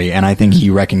savvy, and I think he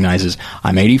recognizes,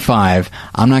 I'm 85,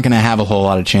 I'm not going to have a whole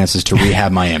lot of chances to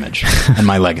rehab my image and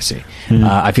my legacy.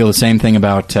 I feel the same thing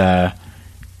about,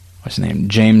 what's his name?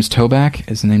 James Toback?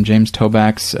 Is the name James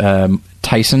Toback's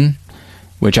Tyson?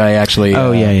 Which I actually,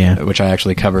 which I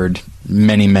actually covered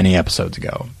many, many episodes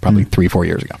ago, probably 3-4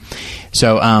 years ago.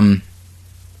 So,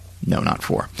 no, not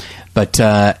 4, but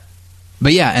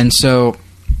yeah, and so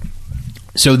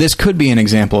this could be an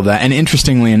example of that. And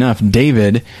interestingly enough,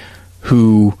 David,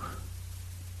 who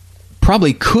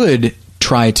probably could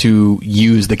try to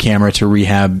use the camera to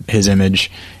rehab his image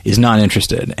is not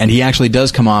interested. And he actually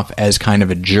does come off as kind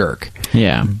of a jerk.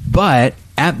 Yeah. But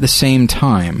at the same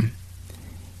time,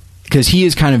 because he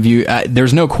is kind of viewed,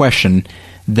 there's no question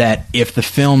that if the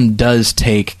film does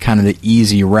take kind of the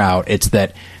easy route, it's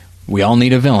that we all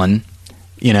need a villain,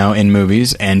 in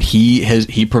movies, and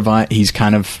he's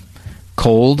kind of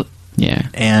cold. Yeah.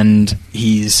 And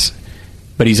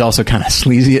but he's also kind of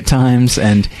sleazy at times,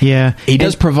 and he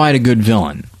does provide a good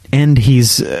villain. And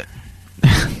he's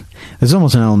there's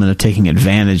almost an element of taking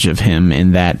advantage of him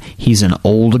in that he's an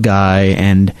old guy,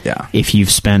 and if you've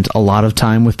spent a lot of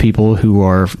time with people who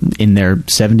are in their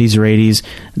 70s or 80s,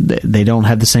 they don't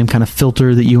have the same kind of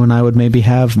filter that you and I would maybe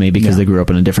have, maybe because they grew up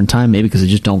in a different time, maybe because they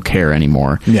just don't care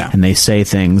anymore. Yeah. And they say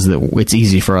things that it's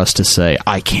easy for us to say,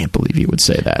 I can't believe you would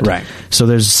say that. Right. So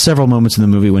there's several moments in the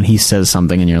movie when he says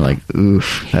something and you're like,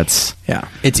 oof, that's... Yeah.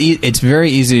 It's very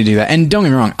easy to do that. And don't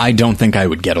get me wrong, I don't think I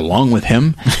would get along with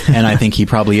him, and I think he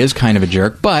probably is kind of a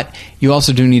jerk, but you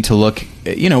also do need to look,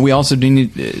 we also do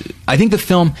need... I think the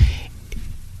film...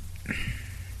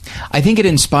 I think it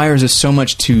inspires us so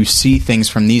much to see things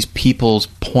from these people's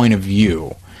point of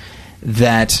view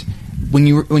that when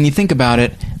you think about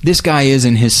it, this guy is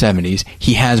in his 70s.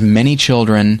 He has many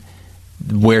children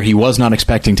where he was not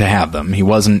expecting to have them. He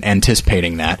wasn't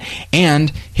anticipating that. And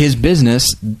his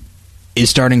business is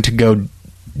starting to go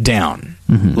down.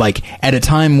 Mm-hmm. Like at a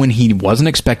time when he wasn't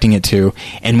expecting it to,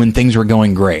 and when things were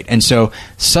going great. And so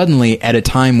suddenly at a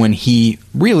time when he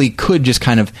really could just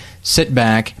kind of sit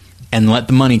back and let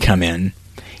the money come in,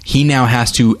 he now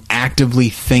has to actively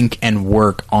think and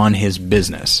work on his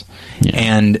business. Yeah.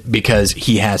 And because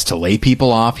he has to lay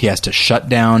people off, he has to shut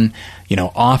down,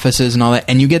 offices and all that.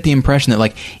 And you get the impression that,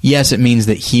 like, yes, it means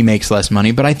that he makes less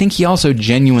money, but I think he also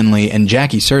genuinely, and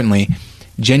Jackie certainly,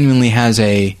 genuinely has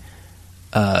a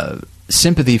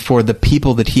sympathy for the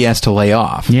people that he has to lay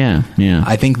off. Yeah, yeah.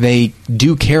 I think they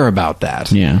do care about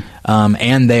that. Yeah.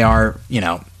 And they are,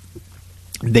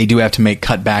 they do have to make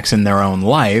cutbacks in their own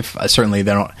life. Certainly,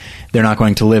 they're not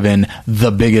going to live in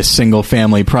the biggest single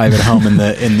family private home in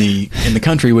the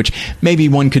country, which maybe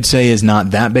one could say is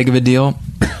not that big of a deal.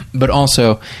 But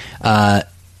also,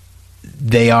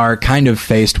 they are kind of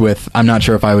faced with. I'm not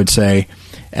sure if I would say,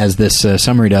 as this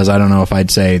summary does, I don't know if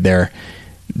I'd say they're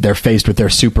faced with their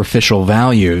superficial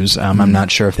values. I'm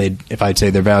not sure if I'd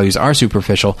say their values are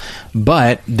superficial,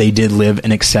 but they did live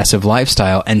an excessive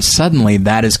lifestyle, and suddenly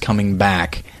that is coming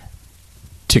back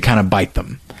to kind of bite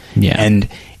them. Yeah. And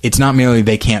it's not merely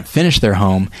they can't finish their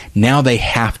home, now they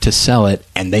have to sell it,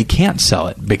 and they can't sell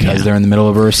it because they're in the middle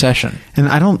of a recession. And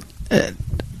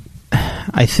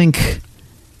I think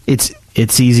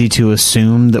it's easy to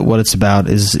assume that what it's about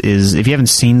is if you haven't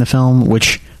seen the film,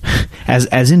 which...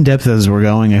 As in depth as we're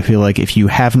going, I feel like if you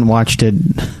haven't watched it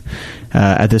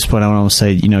at this point, I would almost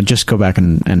say just go back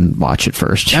and watch it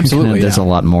first. Absolutely, there's a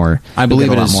lot more. I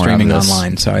believe it is streaming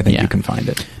online, so I think you can find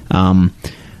it.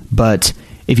 But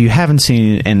if you haven't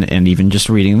seen it, and even just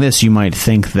reading this, you might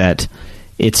think that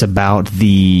it's about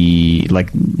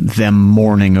them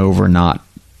mourning over not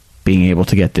being able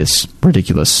to get this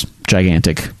ridiculous,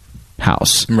 gigantic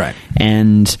house, right?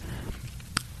 And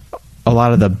a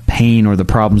lot of the pain or the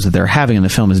problems that they're having in the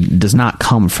film does not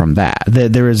come from that.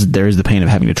 There is the pain of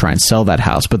having to try and sell that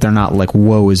house, but they're not like,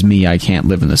 woe is me, I can't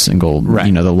live in this single,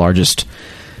 right. The largest,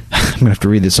 I'm going to have to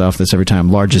read this off this every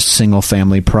time, largest single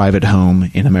family private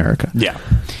home in America. Yeah.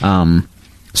 So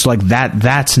like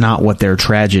that's not what their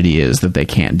tragedy is, that they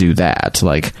can't do that.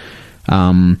 Like,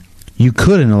 you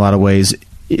could in a lot of ways,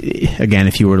 again,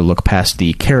 if you were to look past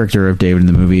the character of David in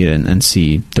the movie and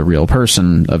see the real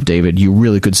person of David, you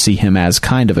really could see him as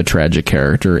kind of a tragic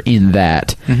character in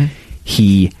that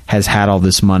he has had all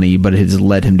this money, but it has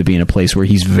led him to be in a place where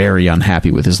he's very unhappy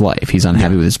with his life. He's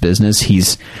unhappy with his business.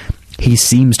 He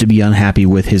seems to be unhappy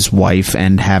with his wife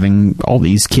and having all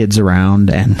these kids around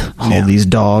and all these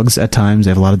dogs at times.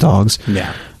 They have a lot of dogs.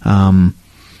 Yeah.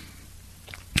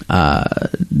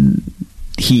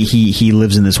 He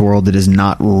lives in this world that is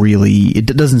not really, it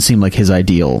doesn't seem like his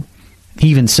ideal. He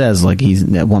even says, like,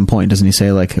 he's at one point, doesn't he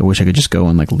say, like, I wish I could just go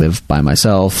and like live by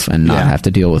myself and not have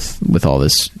to deal with all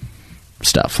this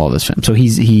stuff, all this. So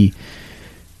you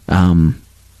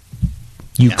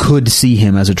could see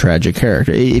him as a tragic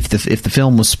character. If the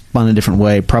film was spun a different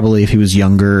way, probably if he was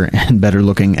younger and better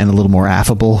looking and a little more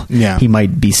affable, he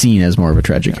might be seen as more of a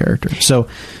tragic character. So,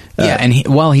 and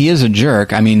while he is a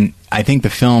jerk, I mean, I think the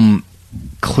film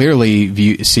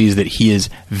clearly sees that he is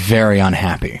very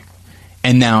unhappy,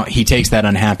 and now he takes that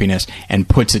unhappiness and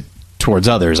puts it towards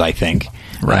others, I think,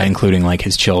 including like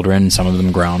his children, some of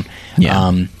them grown.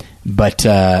 But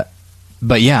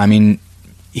yeah, I mean,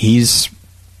 he's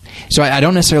So I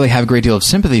don't necessarily have a great deal of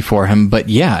sympathy for him, but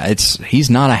yeah, he's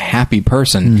not a happy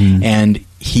person, and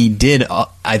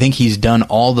I think he's done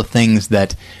all the things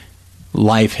that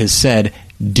life has said,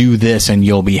 do this and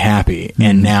you'll be happy,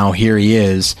 and now here he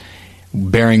is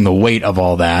bearing the weight of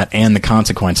all that and the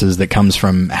consequences that comes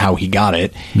from how he got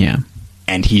it. Yeah.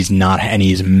 And he's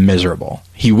miserable.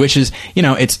 He wishes,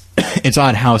 it's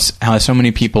odd how so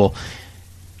many people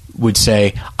would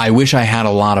say, I wish I had a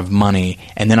lot of money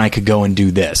and then I could go and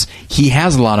do this. He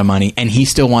has a lot of money and he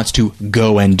still wants to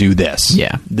go and do this.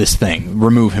 Yeah. This thing,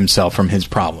 remove himself from his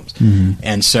problems.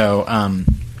 And so,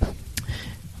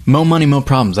 mo money, mo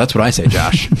problems. That's what I say,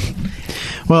 Josh.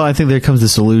 Well, I think there comes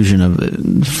this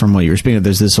illusion from what you were speaking of,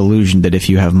 there's this illusion that if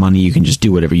you have money, you can just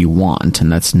do whatever you want,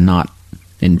 and that's not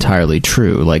entirely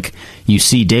true. Like, you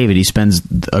see David, he spends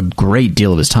a great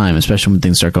deal of his time, especially when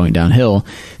things start going downhill,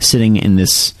 sitting in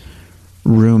this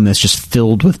room that's just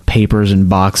filled with papers and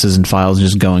boxes and files and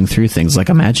just going through things. Like,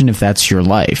 imagine if that's your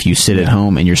life. You sit at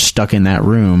home and you're stuck in that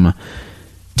room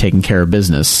taking care of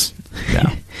business.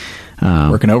 Yeah.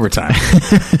 Working overtime.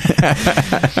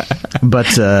 but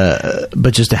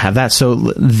just to have that,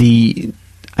 so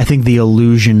I think the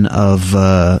illusion of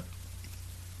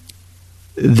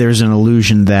there's an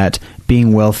illusion that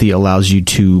being wealthy allows you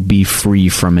to be free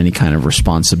from any kind of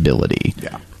responsibility.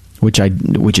 Yeah. Which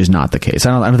is not the case.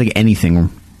 I don't think anything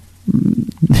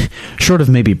short of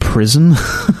maybe prison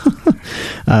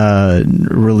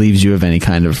relieves you of any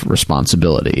kind of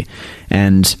responsibility.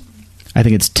 And I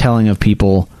think it's telling of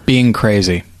people being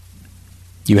crazy.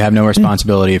 You have no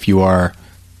responsibility if you are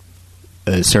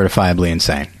certifiably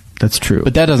insane. That's true.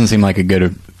 But that doesn't seem like a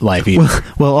good life either.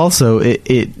 Well, also,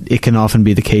 it can often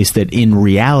be the case that in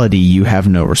reality you have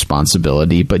no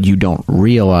responsibility, but you don't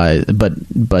realize.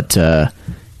 But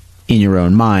in your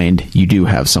own mind, you do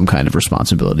have some kind of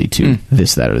responsibility to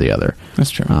this, that, or the other.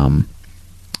 That's true.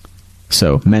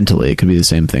 So mentally, it could be the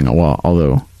same thing.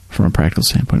 Although from a practical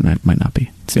standpoint, that might not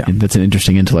be. That's an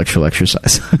interesting intellectual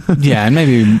exercise. Yeah, and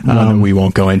maybe one that we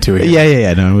won't go into here.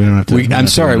 Yeah. No, we don't have to. I'm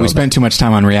sorry, we spent too much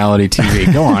time on reality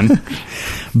TV. Go on.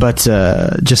 But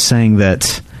just saying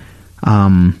that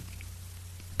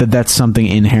that's something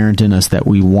inherent in us that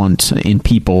we want in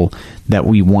people, that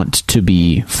we want to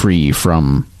be free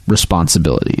from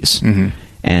responsibilities.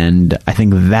 And I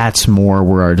think that's more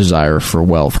where our desire for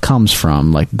wealth comes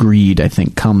from. Like, greed, I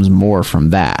think, comes more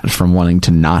from that, from wanting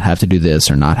to not have to do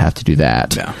this or not have to do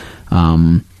that. Yeah.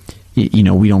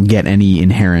 We don't get any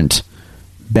inherent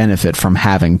benefit from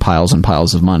having piles and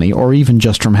piles of money, or even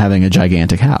just from having a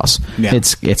gigantic house. Yeah.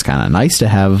 It's kind of nice to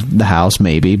have the house,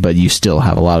 maybe, but you still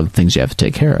have a lot of things you have to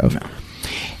take care of. Yeah.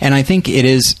 And I think it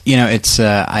is, it's,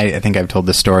 I think I've told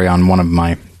this story on one of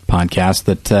my podcasts,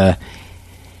 that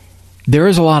there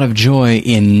is a lot of joy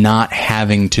in not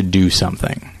having to do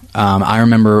something. I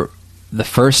remember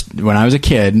when I was a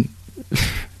kid,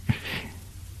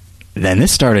 then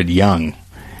this started young.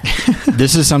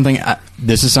 This is something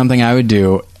I would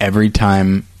do every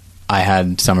time I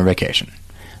had summer vacation.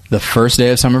 The first day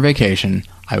of summer vacation,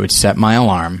 I would set my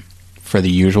alarm for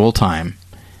the usual time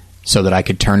so that I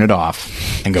could turn it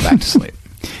off and go back to sleep.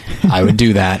 I would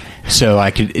do that so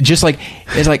I could it's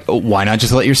like, why not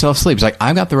just let yourself sleep? It's like,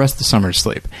 I've got the rest of the summer to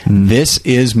sleep. This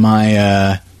is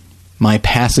my my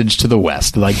passage to the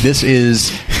West. Like, this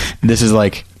is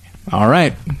like, all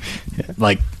right,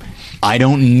 like, I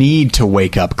don't need to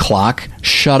wake up, clock,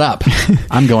 shut up.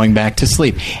 I'm going back to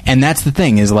sleep. And that's the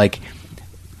thing, is like,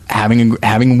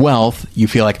 having wealth, you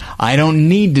feel like, I don't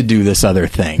need to do this other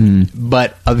thing.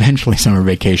 But eventually summer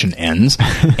vacation ends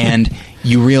and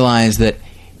you realize that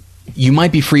you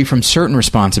might be free from certain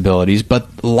responsibilities,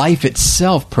 but life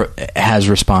itself has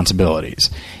responsibilities.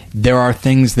 There are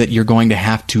things that you're going to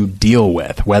have to deal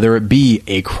with, whether it be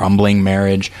a crumbling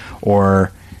marriage,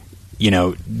 or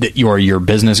your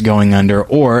business going under,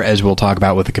 or, as we'll talk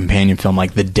about with a companion film,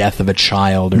 like the death of a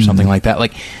child or something like that.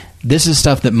 Like, this is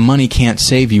stuff that money can't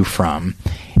save you from.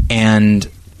 And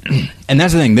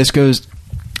that's the thing.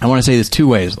 I want to say this two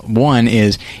ways. One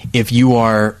is, if you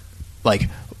are like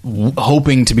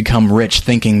hoping to become rich,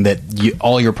 thinking that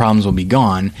all your problems will be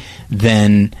gone,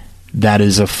 then that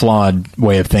is a flawed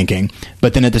way of thinking.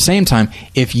 But then at the same time,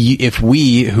 if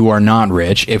we who are not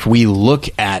rich, if we look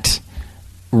at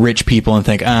rich people and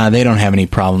think, they don't have any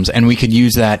problems, and we could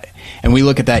use that, and we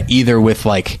look at that either with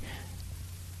like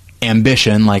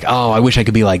ambition, like, oh, I wish I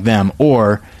could be like them,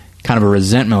 or kind of a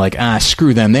resentment, like,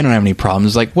 screw them, they don't have any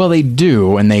problems. Like, well, they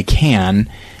do, and they can.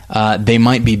 They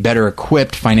might be better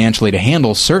equipped financially to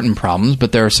handle certain problems,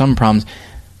 but there are some problems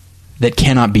that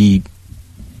cannot be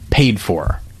paid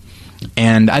for.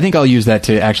 And I think I'll use that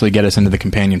to actually get us into the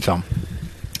companion film.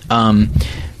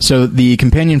 So the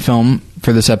companion film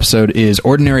for this episode is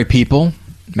Ordinary People,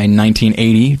 made in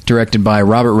 1980, directed by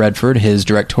Robert Redford, his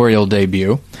directorial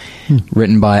debut.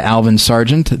 Written by Alvin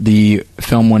Sargent, the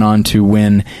film went on to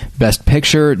win Best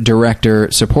Picture, Director,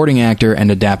 Supporting Actor,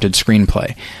 and Adapted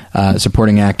Screenplay.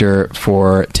 Supporting actor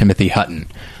for Timothy Hutton.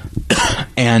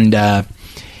 And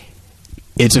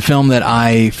it's a film that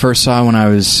I first saw when I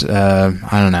was,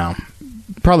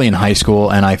 probably in high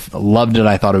school, and I loved it.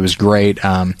 I thought it was great.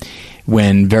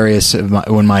 When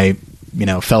my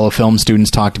fellow film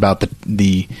students talked about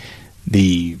the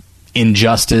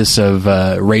injustice of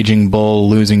Raging Bull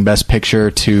losing Best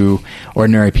Picture to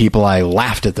Ordinary People, I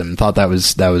laughed at them. Thought that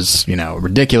was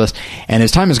ridiculous. And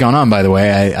as time has gone on, by the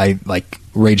way, I like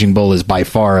Raging Bull is by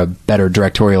far a better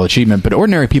directorial achievement, but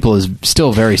Ordinary People is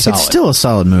still very solid. It's still a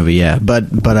solid movie, yeah.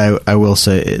 But I will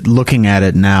say, looking at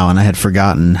it now, and I had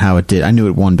forgotten how it did. I knew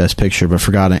it won Best Picture, but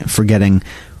forgetting.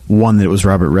 One, that it was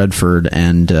Robert Redford,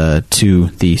 and two,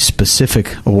 the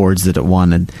specific awards that it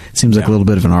won. It seems like a little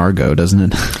bit of an Argo,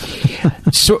 doesn't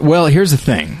it? So, well, here's the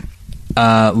thing.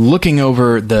 Looking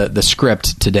over the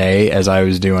script today, as I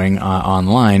was doing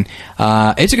online,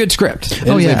 it's a good script. It's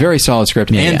a very solid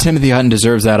script. Yeah, Timothy Hutton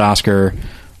deserves that Oscar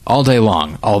all day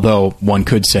long, although one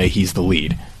could say he's the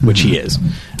lead, which he is.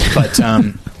 But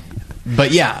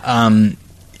yeah...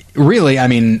 really, I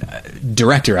mean,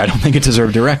 director, I don't think it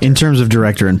deserved director. In terms of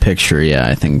director and picture, yeah,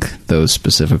 I think those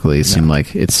specifically seem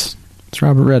like it's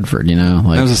Robert Redford,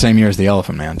 Like, that was the same year as The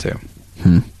Elephant Man, too.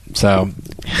 So,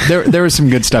 there was some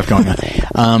good stuff going on.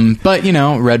 But,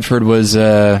 Redford was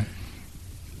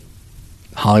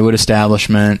Hollywood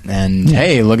establishment, and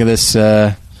hey, look at this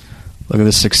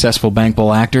successful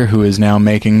bankable actor who is now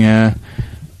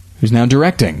who's now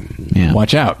directing. Yeah.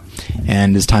 Watch out.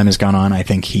 And as time has gone on, I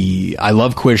think I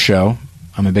love Quiz Show.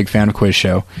 I'm a big fan of Quiz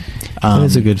Show. It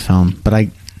is a good film, but I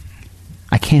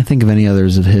can't think of any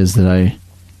others of his that I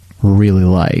really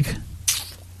like.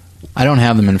 I don't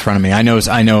have them in front of me. I know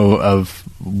of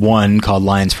one called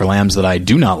Lions for Lambs that I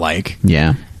do not like.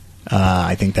 Yeah.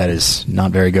 I think that is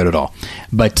not very good at all.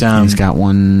 But he's got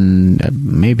one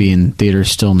maybe in theaters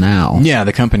still now. Yeah,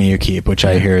 The Company You Keep, which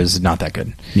I hear is not that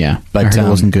good. Yeah, but I heard it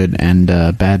wasn't good, and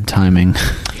bad timing.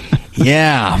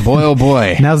 Yeah, boy, oh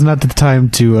boy. Now's not the time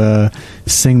to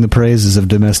sing the praises of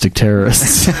domestic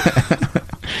terrorists.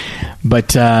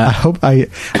 But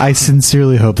I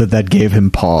sincerely hope that gave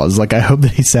him pause. Like, I hope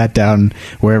that he sat down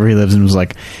wherever he lives and was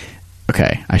like,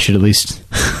 okay, I should at least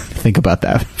think about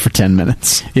that for 10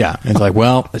 minutes. Yeah, it's like,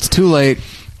 well, it's too late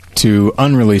to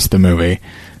unrelease the movie,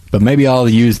 but maybe I'll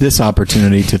use this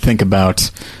opportunity to think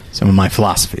about some of my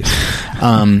philosophies.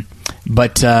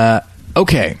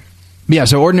 Okay. Yeah,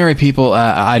 so Ordinary People,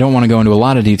 I don't want to go into a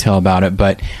lot of detail about it,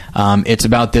 but it's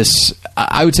about this,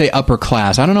 I would say upper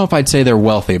class. I don't know if I'd say they're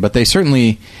wealthy, but they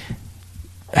certainly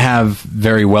have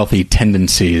very wealthy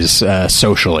tendencies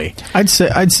socially. I'd say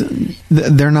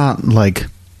they're not like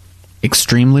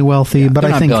extremely wealthy, but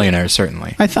they're I think not billionaires,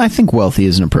 certainly. I think wealthy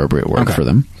is an appropriate word for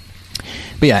them.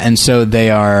 But yeah, and so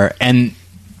they are, and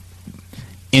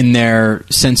in their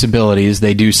sensibilities,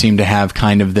 they do seem to have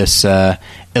kind of this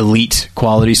elite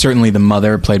quality. Certainly, the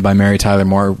mother, played by Mary Tyler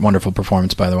Moore, wonderful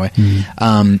performance, by the way.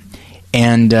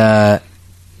 And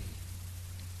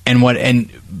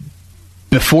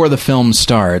before the film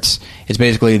starts, it's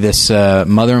basically this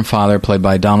mother and father, played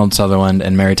by Donald Sutherland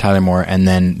and Mary Tyler Moore, and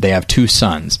then they have two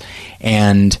sons.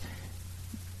 And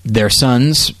their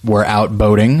sons were out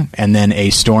boating, and then a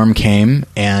storm came,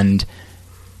 and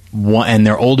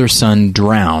their older son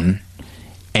drowned,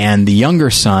 and the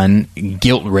younger son,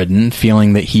 guilt-ridden,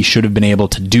 feeling that he should have been able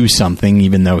to do something,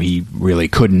 even though he really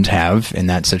couldn't have in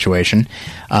that situation.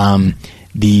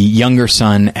 The younger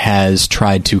son has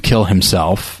tried to kill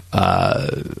himself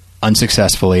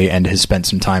unsuccessfully, and has spent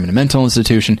some time in a mental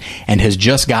institution, and has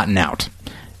just gotten out.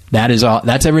 That is all.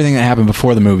 That's everything that happened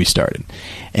before the movie started.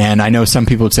 And I know some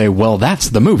people would say, "Well, that's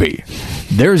the movie.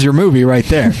 There's your movie right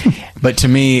there." But to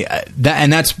me,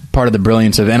 that's part of the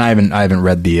brilliance of. And I haven't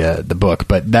read the book,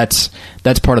 but that's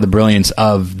part of the brilliance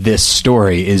of this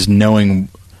story, is knowing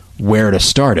where to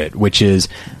start it, which is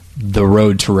the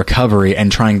road to recovery,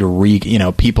 and trying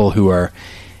to people who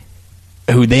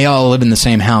they all live in the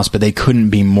same house, but they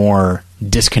couldn't be more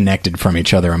disconnected from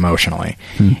each other emotionally,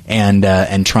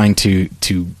 and trying to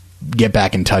get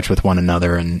back in touch with one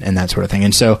another and that sort of thing.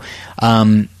 And so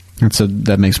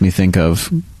that makes me think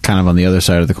of, kind of on the other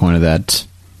side of the coin of that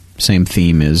same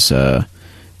theme, is Into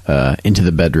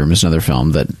the Bedroom is another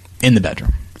film that... In the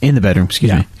Bedroom,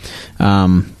 excuse me.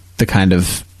 The kind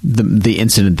of the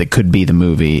incident that could be the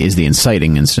movie is the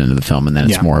inciting incident of the film, and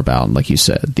then it's more about, like you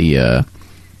said, the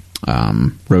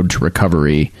Road to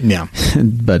Recovery. Yeah.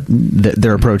 But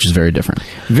their approach is very different.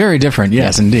 Very different,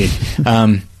 yes, indeed.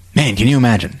 Man, can you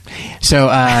imagine? So,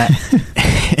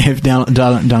 if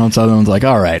Donald Sutherland's like,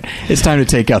 all right, it's time to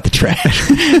take out the trash.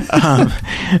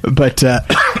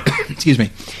 Excuse me.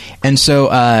 And so,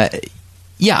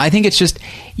 yeah, I think it's just,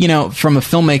 from a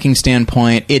filmmaking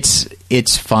standpoint,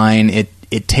 it's fine.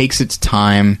 It takes its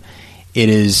time. It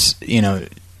is,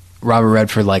 Robert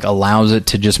Redford allows it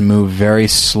to just move very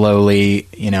slowly,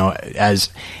 as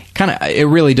kind of, it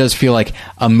really does feel like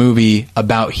a movie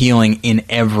about healing in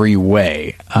every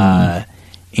way,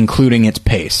 including its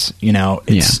pace.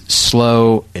 It's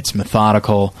slow, it's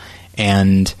methodical,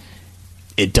 and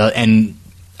it does, and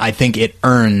I think it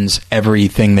earns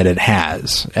everything that it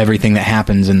has. Everything that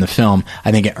happens in the film,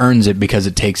 I think it earns it because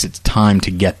it takes its time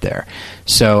to get there.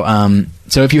 So,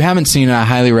 so if you haven't seen it, I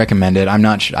highly recommend it. I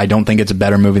don't think it's a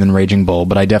better movie than Raging Bull,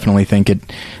 but I definitely think it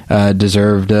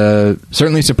deserved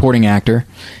certainly supporting actor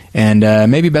and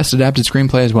maybe best adapted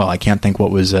screenplay as well. I can't think what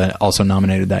was also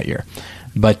nominated that year.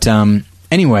 But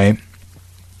anyway,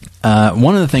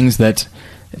 one of the things that,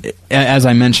 as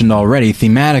I mentioned already,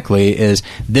 thematically, is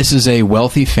this is a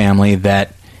wealthy family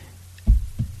that,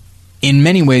 in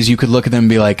many ways, you could look at them and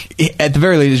be like, at the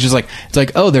very least, it's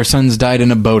like, oh, their son's died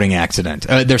in a boating accident.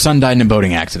 Their son died in a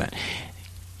boating accident.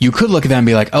 You could look at them and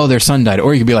be like, oh, their son died.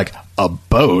 Or you could be like, a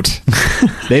boat?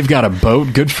 They've got a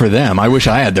boat? Good for them. I wish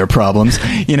I had their problems.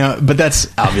 But that's,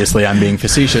 obviously, I'm being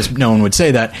facetious. No one would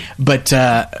say that. But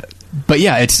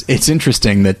yeah, it's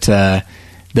interesting that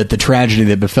the tragedy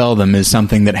that befell them is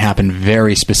something that happened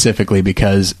very specifically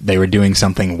because they were doing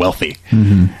something wealthy.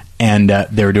 Mm-hmm. And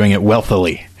they were doing it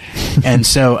wealthily. And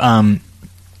so,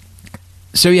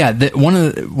 yeah, one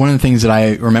of the things that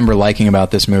I remember liking about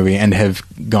this movie and have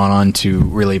gone on to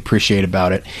really appreciate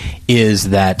about it is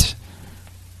that,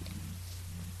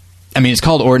 it's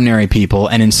called Ordinary People,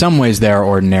 and in some ways they are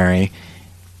ordinary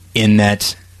in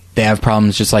that they have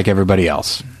problems just like everybody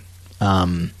else.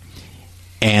 But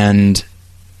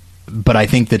I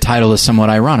think the title is somewhat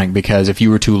ironic because if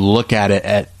you were to look at it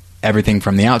at everything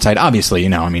from the outside, obviously,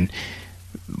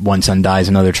 one son dies,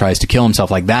 another tries to kill himself.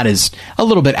 That is a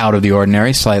little bit out of the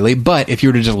ordinary, slightly. But if you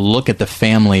were to just look at the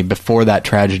family before that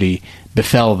tragedy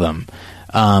befell them,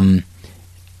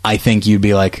 I think you'd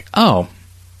be like, oh,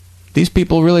 these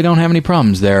people really don't have any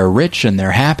problems. They're rich and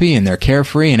they're happy and they're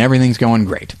carefree and everything's going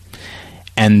great.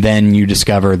 And then you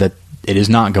discover that it is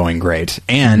not going great.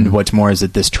 And what's more is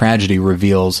that this tragedy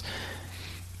reveals,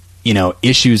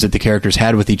 issues that the characters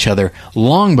had with each other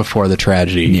long before the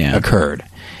tragedy occurred.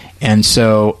 And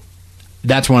so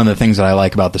that's one of the things that I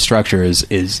like about the structure is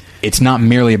it's not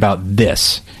merely about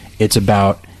this. It's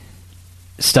about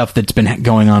stuff that's been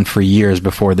going on for years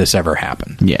before this ever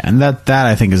happened. Yeah, and that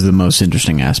I think is the most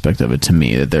interesting aspect of it to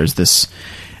me, that there's this,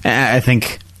 I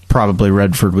think probably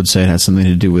Redford would say it has something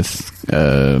to do with,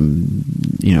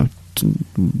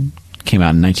 came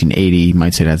out in 1980, you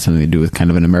might say it had something to do with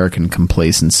kind of an American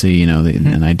complacency,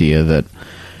 an idea that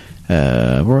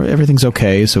everything's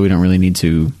okay, so we don't really need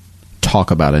to talk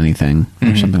about anything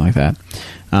or something like that.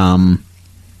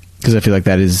 Because I feel like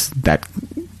that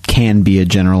can be a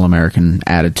general American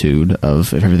attitude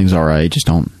of if everything's all right, just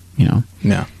don't,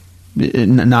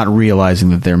 not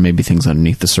realizing that there may be things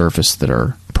underneath the surface that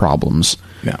are problems.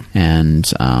 Yeah. And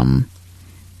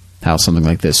how something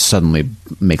like this suddenly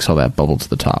makes all that bubble to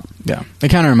the top. Yeah. It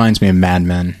kind of reminds me of Mad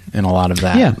Men in a lot of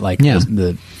that. Yeah.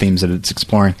 The themes that it's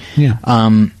exploring. Yeah.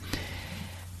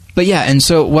 But yeah, and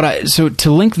so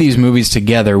to link these movies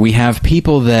together, we have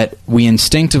people that we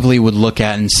instinctively would look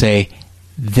at and say,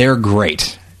 they're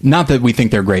great. Not that we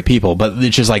think they're great people, but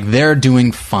it's just they're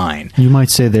doing fine. You might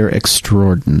say they're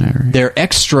extraordinary. They're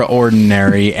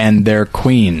extraordinary, and they're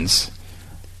queens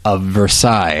of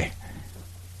Versailles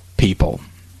people.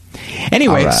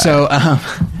 Anyway, right.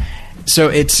 So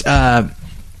it's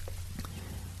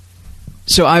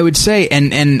so I would say,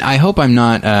 and I hope I'm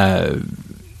not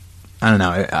I don't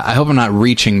know, I hope I'm not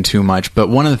reaching too much, but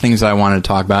one of the things that I wanted to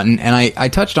talk about, and I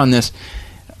touched on this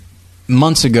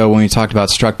months ago when we talked about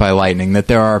Struck by Lightning, that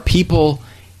there are people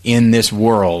in this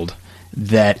world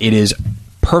that it is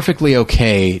perfectly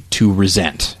okay to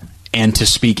resent and to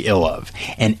speak ill of,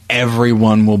 and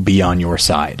everyone will be on your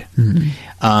side.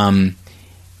 Mm-hmm.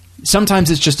 Sometimes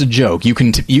it's just a joke. You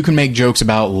can make jokes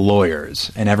about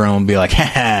lawyers, and everyone will be like,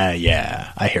 "Ha,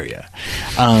 yeah, I hear you."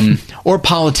 Or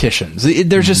politicians.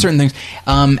 There's just certain things.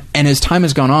 And as time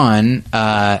has gone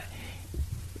on,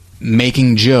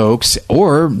 making jokes,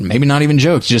 or maybe not even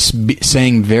jokes, just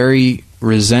saying very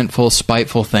resentful,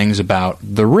 spiteful things about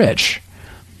the rich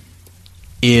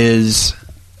is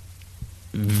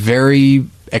very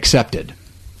accepted.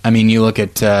 I mean, you look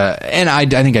at, and I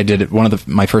think I did it. One of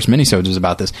my first minisodes was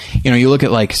about this. You look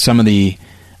at like some of the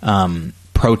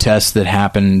protests that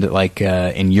happened like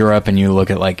in Europe, and you look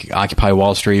at like Occupy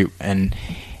Wall Street and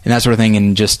that sort of thing,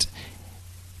 and just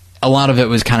a lot of it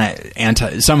was kind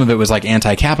of some of it was like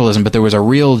anti-capitalism, but there was a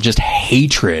real just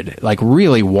hatred, like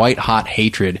really white hot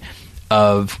hatred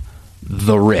of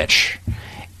the rich.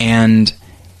 And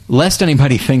lest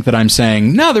anybody think that I'm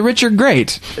saying, no, the rich are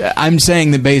great, I'm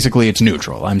saying that basically it's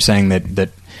neutral. I'm saying that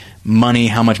money,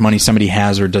 how much money somebody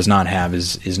has or does not have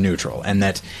is neutral. And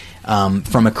that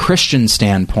from a Christian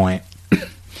standpoint,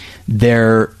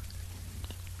 there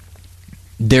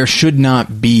should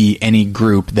not be any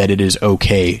group that it is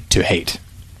okay to hate.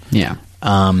 Yeah.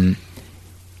 And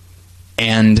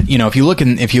if you look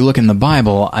in the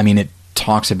Bible, I mean, it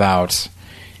talks about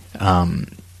a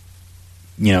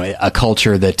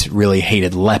culture that really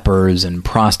hated lepers and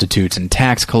prostitutes and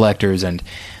tax collectors and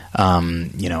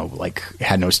like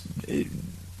had no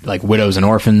like widows and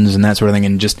orphans and that sort of thing,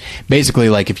 and just basically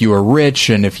like if you were rich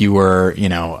and if you were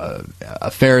a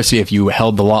Pharisee, if you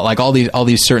held the law, like all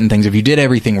these certain things, if you did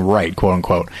everything right, quote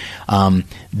unquote,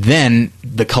 then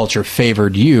the culture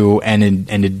favored you and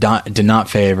did not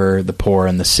favor the poor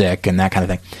and the sick and that kind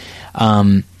of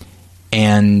thing.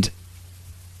 And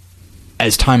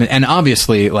as time, and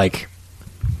obviously like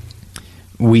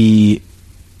we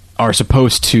are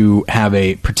supposed to have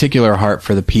a particular heart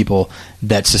for the people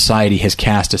that society has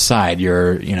cast aside.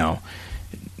 Your,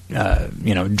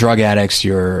 drug addicts,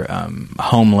 your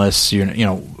homeless,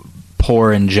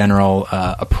 poor in general,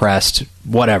 oppressed,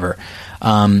 whatever.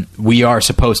 We are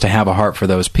supposed to have a heart for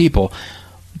those people.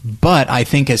 But I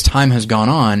think as time has gone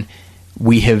on,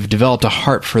 we have developed a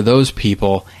heart for those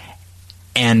people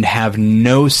and have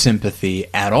no sympathy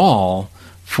at all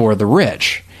for the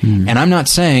rich. And I'm not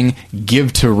saying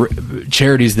give to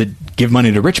charities that give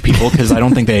money to rich people, because I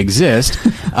don't think they exist,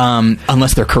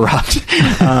 unless they're corrupt.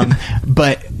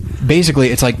 But basically,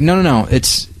 it's like, no.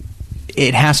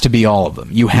 It has to be all of them.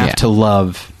 You have to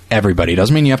love everybody. It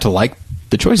doesn't mean you have to like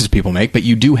the choices people make, but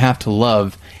you do have to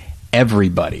love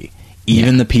everybody,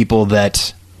 even the people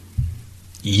that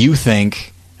you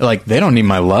think, like, they don't need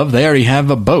my love. They already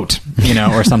have a boat,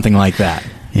 or something like that.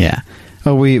 Yeah.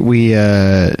 Oh, we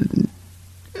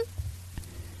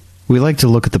like to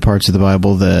look at the parts of the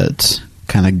Bible that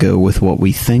kind of go with what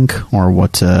we think or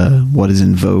what is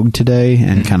in vogue today,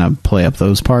 and kind of play up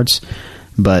those parts.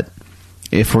 But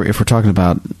if we're talking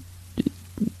about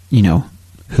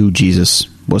who Jesus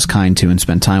was kind to and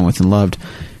spent time with and loved,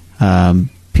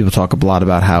 people talk a lot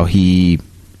about how he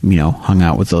hung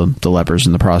out with the lepers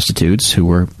and the prostitutes, who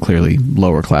were clearly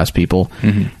lower class people.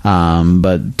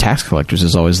 But tax collectors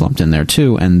is always lumped in there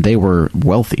too, and they were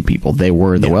wealthy people. They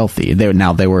were the wealthy.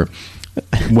 They were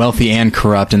wealthy and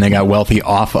corrupt, and they got wealthy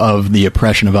off of the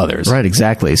oppression of others. Right,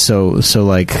 exactly. So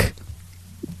like,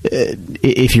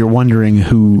 if you're wondering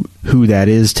who that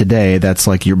is today, that's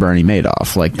like your Bernie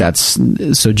Madoff. Like, that's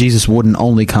so Jesus wouldn't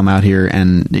only come out here,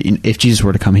 and if Jesus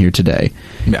were to come here today,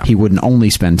 he wouldn't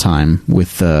only spend time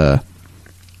with the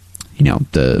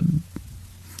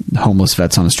homeless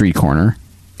vets on the street corner,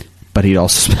 but he'd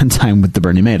also spend time with the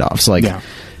Bernie Madoffs. Like,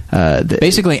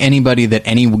 basically anybody that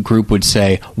any group would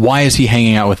say, why is he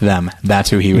hanging out with them?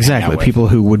 That's who he would hang out with. People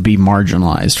who would be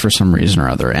marginalized for some reason or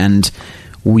other, and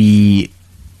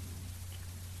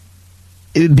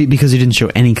because he didn't show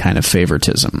any kind of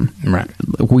favoritism. Right.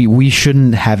 We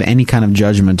shouldn't have any kind of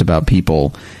judgment about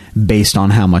people based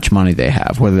on how much money they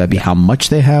have, whether that be how much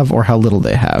they have or how little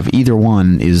they have. Either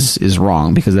one is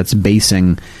wrong, because that's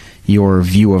basing your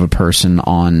view of a person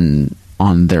on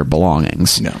their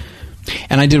belongings. No.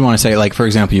 And I did want to say, like, for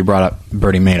example, you brought up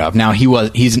Bernie Madoff. Now, he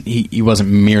wasn't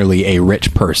merely a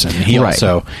rich person. He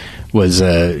also was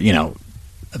a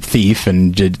thief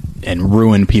and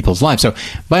ruined people's lives. So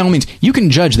by all means, you can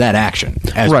judge that action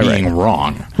as being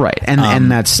wrong. Right. And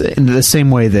that's in the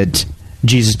same way that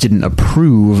Jesus didn't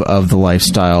approve of the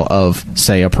lifestyle of,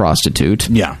 say, a prostitute.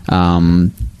 Yeah.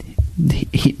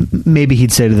 Maybe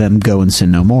he'd say to them, go and sin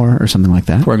no more, or something like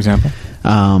that. For example.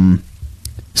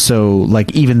 So,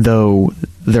 like, even though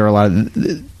there are a lot of,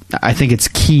 I think it's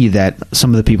key that some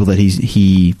of the people that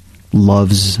he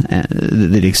loves,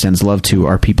 that he extends love to,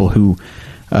 are people who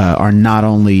are not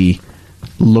only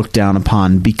looked down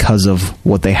upon because of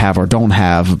what they have or don't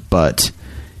have, but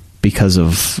because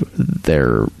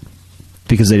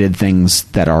they did things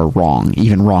that are wrong,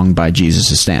 even wrong by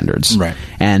Jesus' standards. Right.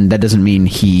 And that doesn't mean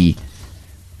he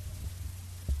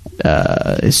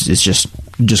it's just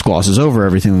glosses over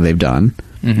everything that they've done.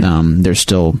 There's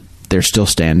still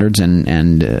standards,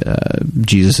 and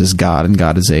Jesus is God, and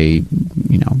God is a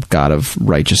God of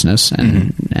righteousness,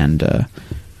 and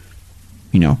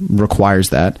requires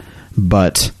that,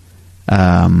 but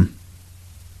so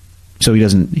he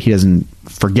doesn't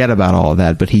forget about all of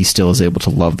that, but he still is able to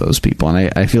love those people.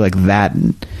 And I feel like that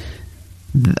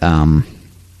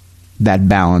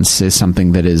balance is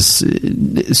something that is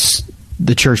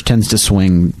the church tends to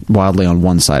swing wildly on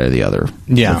one side or the other.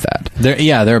 Yeah, with that.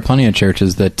 There are plenty of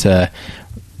churches that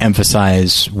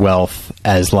emphasize wealth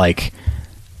as like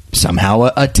somehow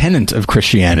a tenet of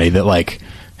Christianity, that like,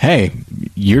 hey,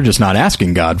 you're just not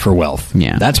asking God for wealth.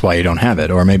 Yeah. That's why you don't have it.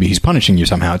 Or maybe he's punishing you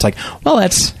somehow. It's like, well,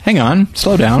 hang on,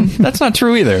 slow down. That's not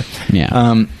true either.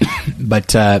 Yeah. But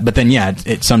then, yeah,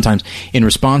 it sometimes in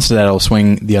response to that, it'll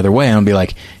swing the other way and it'll be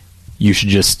like, you should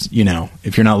just,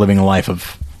 if you're not living a life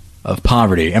of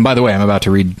poverty. And by the way, I'm about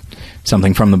to read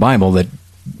something from the Bible that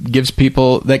gives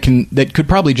people that could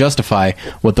probably justify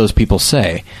what those people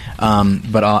say,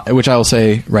 which I will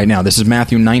say right now. This is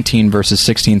Matthew 19 verses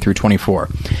 16 through 24.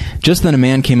 Just then a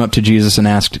man came up to Jesus and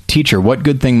asked, "Teacher, what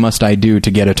good thing must I do to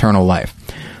get eternal life?"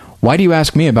 "Why do you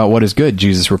ask me about what is good?"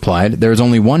 Jesus replied. "There is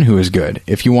only one who is good.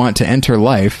 If you want to enter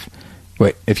life,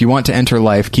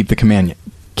 keep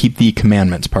the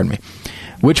commandments. Pardon me."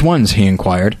 "Which ones?" he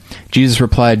inquired. Jesus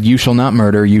replied, "You shall not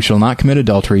murder, you shall not commit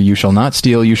adultery, you shall not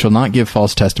steal, you shall not give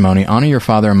false testimony, honor your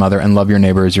father and mother, and love your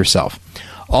neighbor as yourself."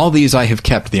 "All these I have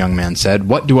kept," the young man said.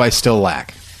 "What do I still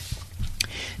lack?"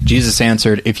 Jesus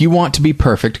answered, "If you want to be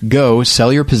perfect, go,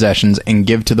 sell your possessions and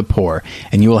give to the poor,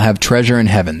 and you will have treasure in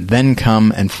heaven. Then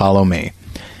come and follow me."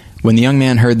 When the young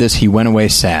man heard this, he went away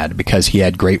sad, because he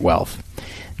had great wealth.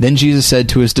 Then Jesus said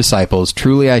to his disciples,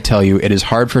 "Truly I tell you, it is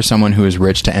hard for someone who is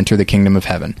rich to enter the kingdom of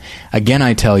heaven. Again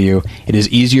I tell you, it is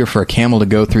easier for a camel to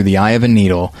go through the eye of a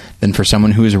needle than for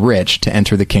someone who is rich to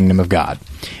enter the kingdom of God."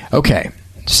 Okay,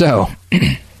 so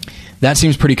that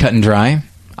seems pretty cut and dry.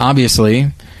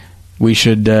 Obviously, we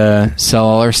should sell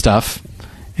all our stuff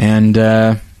and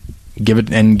give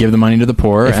the money to the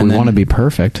poor. If we want to be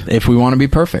perfect. If we want to be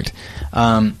perfect.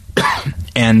 But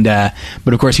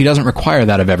of course, he doesn't require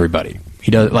that of everybody. He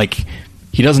doesn't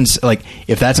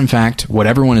if that's in fact what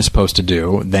everyone is supposed to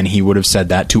do, then he would have said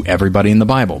that to everybody in the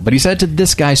Bible. But he said it to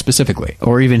this guy specifically.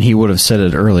 Or even he would have said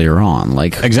it earlier on.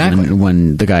 Like exactly.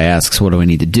 When the guy asks, "What do I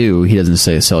need to do?" he doesn't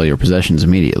say, "Sell your possessions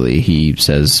immediately." He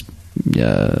says,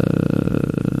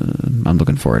 I'm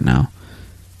looking for it now.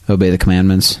 "Obey the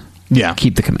commandments." Yeah.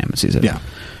 "Keep the commandments," he said. Yeah.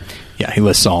 Yeah, he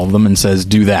lists all of them and says,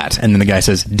 "Do that." And then the guy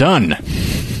says, "Done,"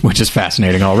 which is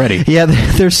fascinating already. Yeah,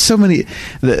 there's so many...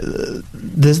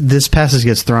 This passage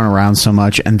gets thrown around so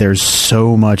much, and there's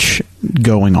so much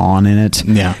going on in it.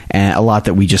 Yeah. And a lot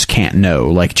that we just can't know.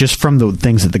 Like, just from the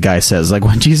things that the guy says. Like,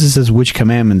 when Jesus says which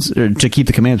commandments... Or to keep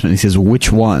the commandments, he says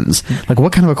which ones. Like,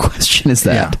 what kind of a question is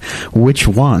that? Yeah. Which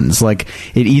ones? Like,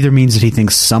 it either means that he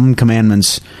thinks some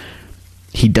commandments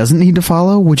he doesn't need to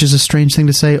follow, which is a strange thing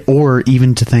to say, or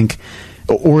even to think...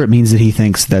 Or it means that he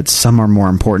thinks that some are more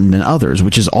important than others,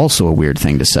 which is also a weird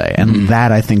thing to say. And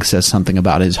that, I think, says something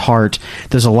about his heart.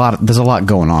 There's a lot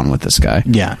going on with this guy.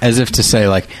 Yeah, as if to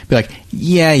say,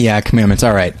 yeah, commandments,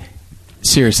 all right.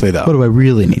 Seriously, though. What do I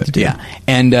really need to do? Yeah.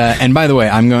 And by the way,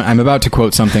 I'm about to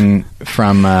quote something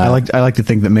from... I like to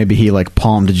think that maybe he,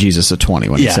 palmed Jesus a 20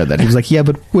 when he said that. He was like, "Yeah,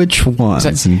 but which ones?"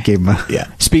 And he gave him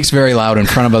speaks very loud in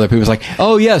front of other people. He's like,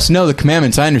 "Oh, yes, no, the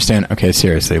commandments, I understand." Okay,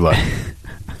 seriously, look.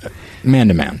 Man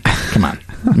to man. Come on.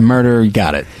 Murder, you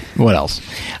got it. What else?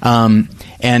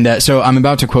 So I'm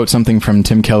about to quote something from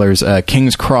Tim Keller's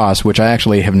King's Cross, which I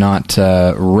actually have not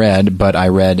read, but I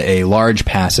read a large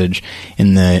passage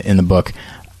in the book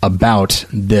about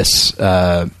this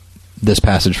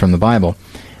passage from the Bible.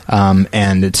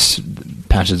 And it's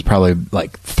passage is probably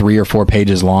 3 or 4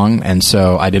 pages long, and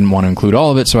so I didn't want to include all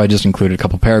of it, so I just included a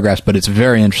couple paragraphs, but it's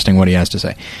very interesting what he has to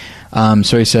say.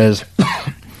 So he says,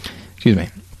 excuse me.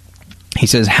 He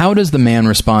says, "How does the man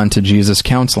respond to Jesus'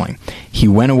 counseling? He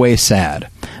went away sad."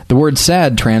 The word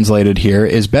 "sad" translated here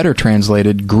is better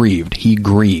translated grieved. He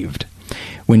grieved.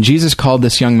 When Jesus called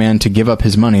this young man to give up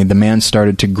his money, the man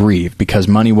started to grieve because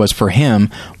money was for him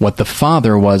what the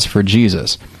Father was for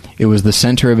Jesus. It was the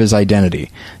center of his identity.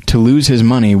 To lose his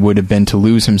money would have been to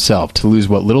lose himself, to lose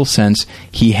what little sense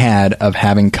he had of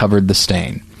having covered the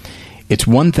stain. It's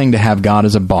one thing to have God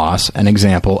as a boss, an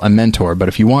example, a mentor, but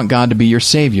if you want God to be your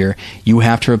savior, you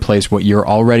have to replace what you're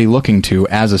already looking to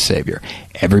as a savior.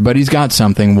 Everybody's got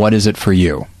something. What is it for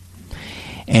you?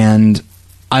 And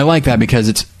I like that because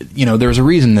it's, there's a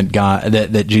reason that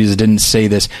that Jesus didn't say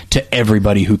this to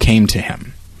everybody who came to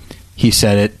him. He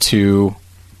said it to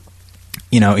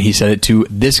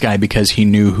this guy because he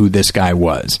knew who this guy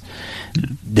was.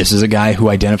 This is a guy who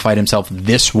identified himself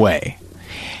this way.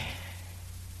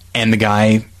 And the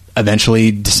guy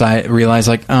eventually realized,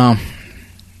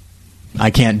 I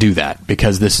can't do that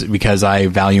because I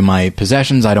value my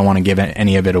possessions. I don't want to give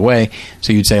any of it away.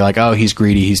 So you'd say like, oh, he's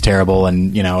greedy, he's terrible,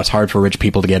 and it's hard for rich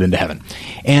people to get into heaven.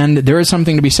 And there is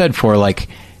something to be said for like,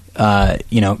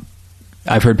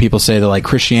 I've heard people say that like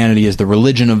Christianity is the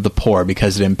religion of the poor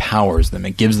because it empowers them.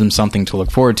 It gives them something to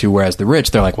look forward to. Whereas the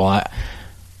rich, they're like, well,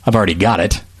 I've already got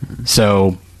it.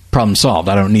 So problem solved.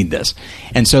 I don't need this.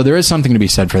 And so there is something to be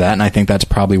said for that. And I think that's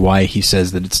probably why he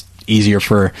says that it's easier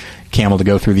for a camel to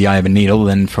go through the eye of a needle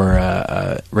than for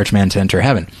a rich man to enter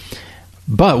heaven.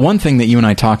 But one thing that you and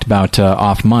I talked about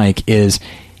off mic is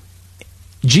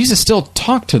Jesus still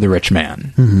talked to the rich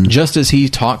man, just as he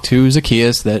talked to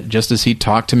Zacchaeus, just as he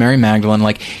talked to Mary Magdalene.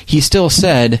 Like, he still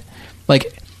said,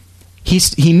 like,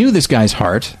 he knew this guy's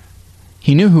heart,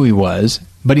 he knew who he was,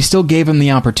 but he still gave him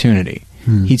the opportunity.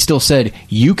 He still said,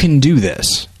 you can do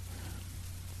this.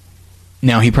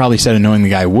 Now, he probably said it knowing the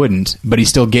guy wouldn't, but he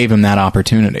still gave him that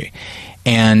opportunity.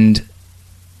 And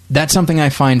that's something I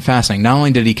find fascinating. Not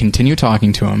only did he continue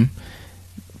talking to him,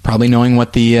 probably knowing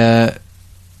what the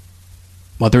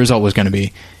result was going to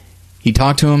be, he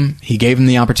talked to him, he gave him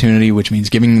the opportunity, which means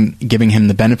giving him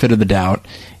the benefit of the doubt.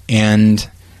 And,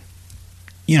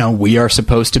 we are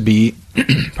supposed to be,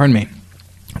 pardon me,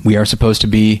 we are supposed to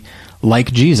be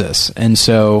like Jesus. And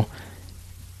so,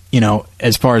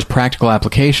 as far as practical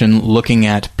application, looking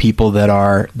at people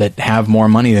that have more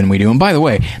money than we do. And by the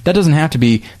way, that doesn't have to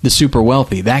be the super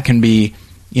wealthy. That can be,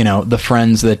 the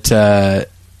friends that,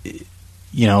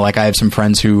 like I have some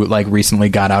friends who like recently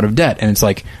got out of debt, and it's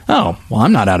like, oh, well,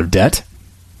 I'm not out of debt.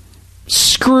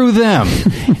 Screw them.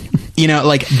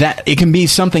 Like that, it can be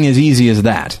something as easy as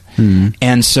that.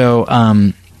 And so,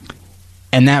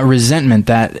 and that resentment,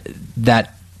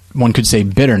 that one could say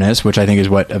bitterness, which I think is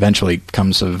what eventually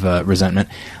comes of resentment.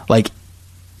 Like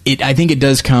I think it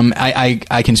does come.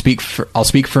 I can speak for. I'll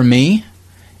speak for me,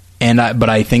 but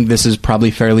I think this is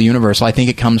probably fairly universal. I think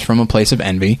it comes from a place of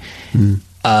envy, and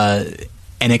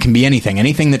it can be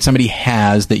anything that somebody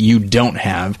has that you don't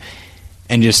have,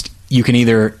 and just you can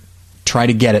either try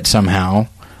to get it somehow,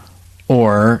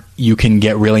 or you can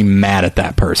get really mad at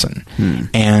that person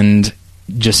and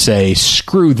just say,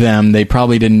 screw them, they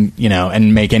probably didn't,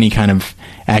 and make any kind of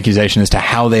accusation as to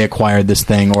how they acquired this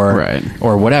thing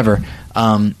or whatever.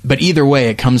 But either way,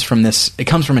 it comes from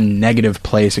a negative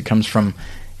place. It comes from,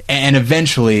 and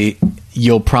eventually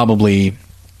you'll probably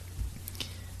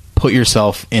put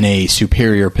yourself in a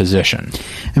superior position.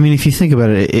 I mean, if you think about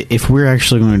it, if we're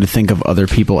actually going to think of other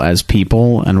people as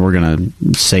people, and we're going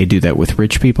to say do that with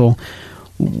rich people,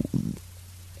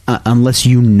 unless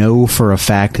you know for a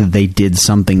fact that they did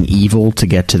something evil to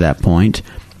get to that point,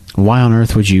 why on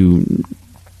earth would you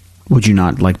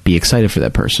not like be excited for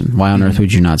that person? Why on earth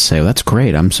would you not say, well, that's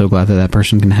great, I'm so glad that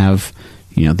person can have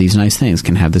these nice things,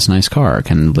 can have this nice car,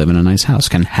 can live in a nice house,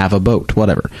 can have a boat,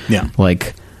 whatever. Yeah.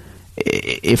 Like,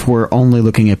 if we're only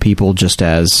looking at people just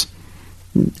as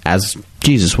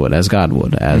Jesus would, as God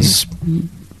would, as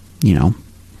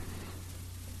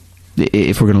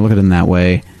if we're going to look at it in that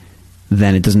way,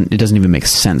 then it doesn't even make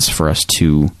sense for us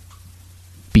to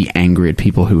be angry at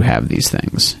people who have these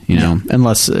things,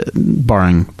 unless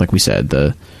barring, like we said,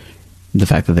 the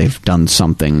fact that they've done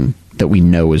something that we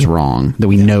know is wrong, that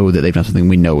we know that they've done something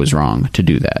we know is wrong to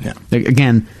do that. Yeah.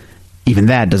 Again, even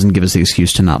that doesn't give us the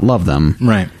excuse to not love them.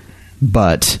 Right.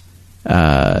 But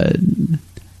that's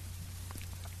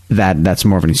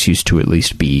more of an excuse to at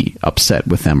least be upset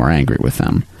with them or angry with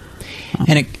them.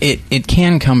 And it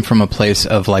can come from a place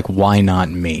of like, why not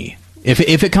me? If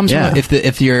it comes from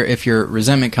if your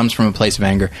resentment comes from a place of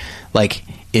anger, like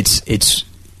it's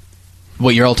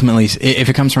what you're ultimately, if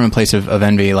it comes from a place of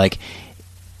envy, like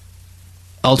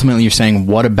ultimately you're saying,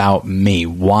 what about me?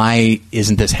 Why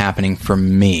isn't this happening for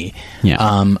me? Yeah.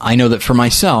 I know that for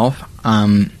myself,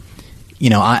 I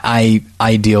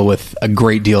deal with a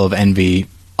great deal of envy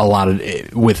a lot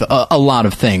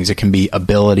of things. It can be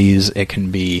abilities, it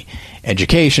can be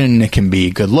education, it can be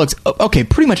good looks. Okay,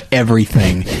 pretty much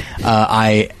everything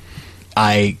I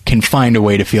can find a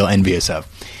way to feel envious of.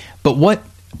 But what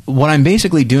I'm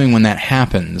basically doing when that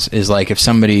happens is like if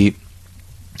somebody's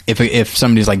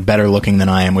like better looking than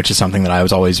I am, which is something that I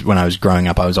was always, when I was growing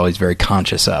up, I was always very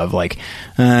conscious of, like,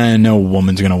 no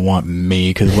woman's going to want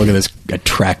me because look at this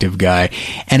attractive guy.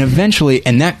 And eventually,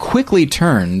 and that quickly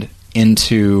turned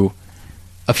into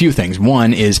a few things.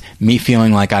 One is me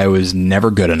feeling like I was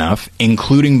never good enough,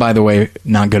 including, by the way,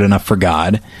 not good enough for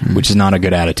God, which is not a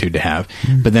good attitude to have.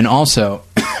 But then also,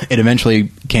 it eventually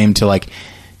came to like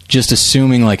just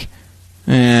assuming like,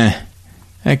 that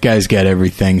guy's got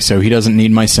everything, so he doesn't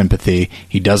need my sympathy,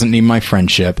 he doesn't need my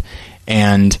friendship,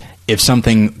 and if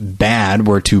something bad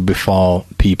were to befall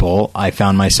people, I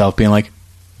found myself being like,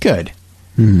 good.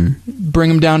 Bring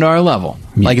them down to our level.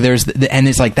 Like and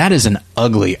it's like, that is an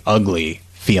ugly, ugly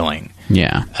feeling.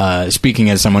 Yeah. Speaking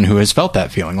as someone who has felt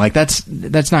that feeling, like that's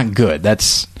not good.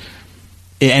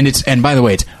 And by the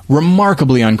way, it's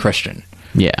remarkably unchristian.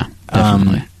 Yeah,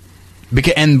 definitely.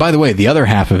 And by the way, the other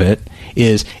half of it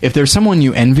is, if there's someone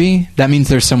you envy, that means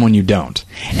there's someone you don't.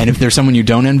 And if there's someone you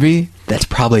don't envy, it's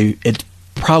probably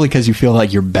because you feel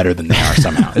like you're better than they are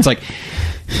somehow. It's like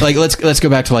let's go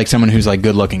back to like someone who's like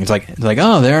good looking. It's like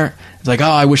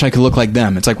I wish I could look like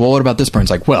them. It's like, well, what about this person?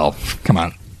 It's like, well, come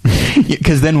on.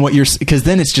 Because then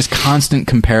it's just constant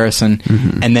comparison,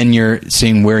 and then you're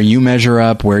seeing where you measure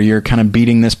up, where you're kind of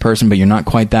beating this person, but you're not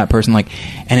quite that person. Like,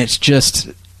 and it's just,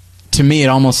 to me, it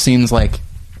almost seems like,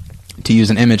 to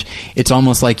use an image, it's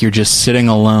almost like you're just sitting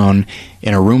alone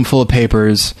in a room full of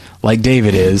papers, like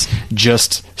David is,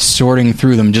 just sorting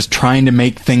through them, just trying to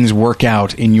make things work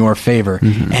out in your favor,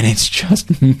 and it's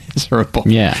just miserable.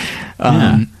 Yeah.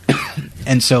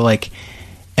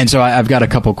 And so I've got a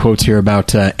couple quotes here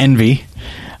about envy.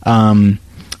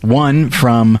 One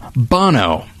from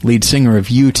Bono, lead singer of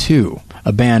U2,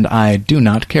 a band I do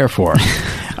not care for.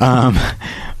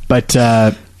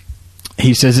 But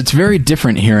he says, it's very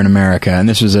different here in America, and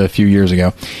this was a few years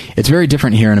ago. It's very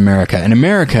different here in America. In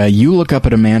America, you look up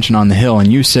at a mansion on the hill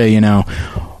and you say,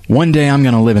 one day I'm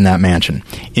going to live in that mansion.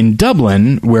 In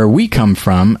Dublin, where we come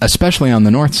from, especially on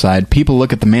the north side, people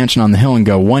look at the mansion on the hill and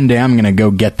go, one day I'm going to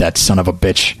go get that son of a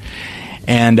bitch.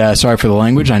 And sorry for the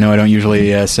language. I know I don't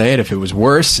usually say it. If it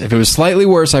was slightly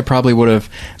worse, I probably would have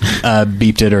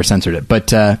beeped it or censored it. But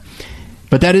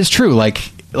that is true.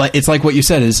 Like it's like what you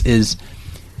said is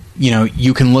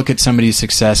you can look at somebody's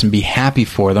success and be happy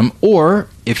for them, or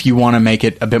if you want to make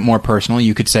it a bit more personal,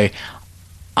 you could say,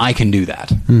 I can do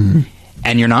that.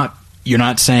 And you're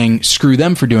not saying screw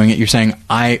them for doing it. You're saying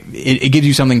it gives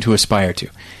you something to aspire to.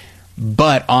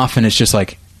 But often it's just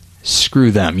like, screw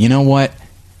them. You know what?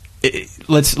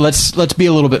 Let's be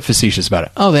a little bit facetious about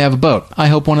it. Oh, they have a boat. I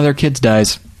hope one of their kids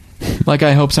dies. Like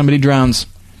I hope somebody drowns.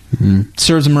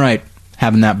 Serves them right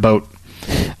having that boat.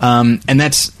 And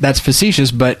that's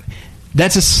facetious, but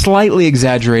that's a slightly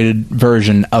exaggerated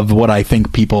version of what I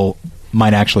think people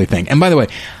might actually think. And by the way,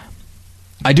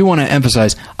 I do want to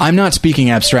emphasize, I'm not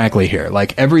speaking abstractly here.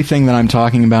 Like, everything that I'm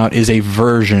talking about is a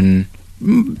version,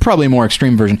 probably a more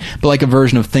extreme version, but like a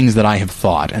version of things that I have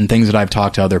thought and things that I've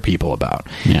talked to other people about.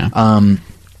 Yeah.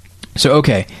 So,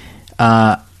 okay.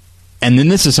 And then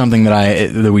this is something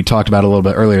that we talked about a little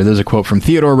bit earlier. There's a quote from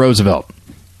Theodore Roosevelt.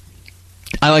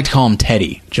 I like to call him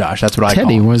Teddy, Josh. That's what I call him.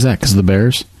 Teddy? What is that? Because of the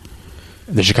Bears?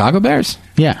 The Chicago Bears?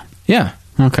 Yeah. Yeah.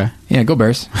 Okay. Yeah, go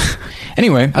Bears.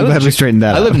 Anyway, I live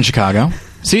in Chicago.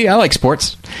 See, I like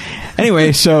sports.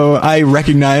 Anyway, so I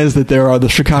recognize that there are the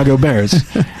Chicago Bears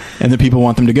and that people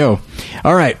want them to go.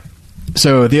 All right.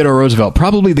 So Theodore Roosevelt,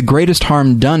 probably the greatest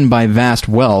harm done by vast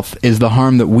wealth is the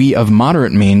harm that we of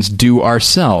moderate means do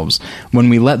ourselves when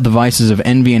we let the vices of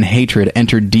envy and hatred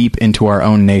enter deep into our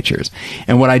own natures.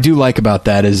 And what I do like about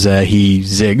that is he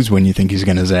zigs when you think he's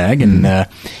going to zag, and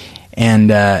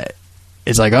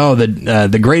it's like, oh,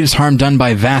 the greatest harm done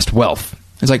by vast wealth.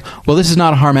 It's like, well, this is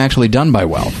not a harm actually done by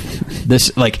wealth.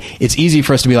 This, like, it's easy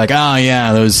for us to be like, oh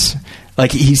yeah, those.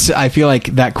 Like, I feel like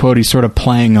that quote, he's sort of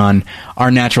playing on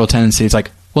our natural tendency. It's like,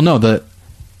 well, no,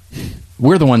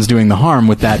 we're the ones doing the harm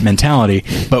with that mentality,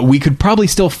 but we could probably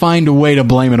still find a way to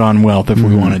blame it on wealth if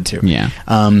we wanted to. Yeah.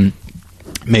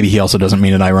 Maybe he also doesn't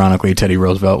mean it ironically. Teddy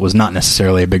Roosevelt was not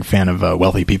necessarily a big fan of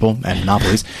wealthy people and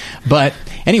monopolies. But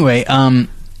anyway,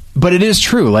 but it is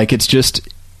true. Like, it's just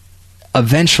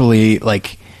eventually,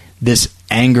 like, this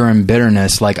anger and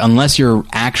bitterness, like, unless you're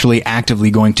actually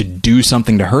actively going to do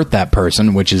something to hurt that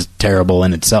person, which is terrible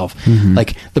in itself,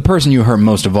 like, the person you hurt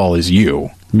most of all is you.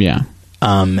 Yeah.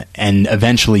 And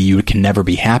eventually you can never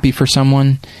be happy for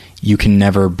someone. You can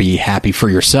never be happy for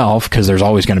yourself, because there's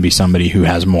always going to be somebody who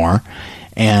has more.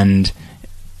 And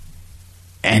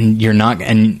you're not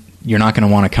going to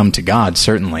want to come to God,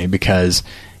 certainly, because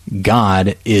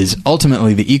God is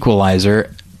ultimately the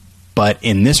equalizer. But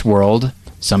in this world,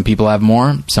 some people have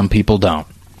more, some people don't.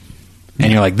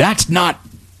 And you're like, that's not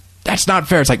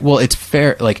fair. It's like, well, it's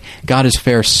fair. Like, God is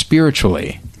fair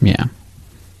spiritually. Yeah.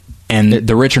 And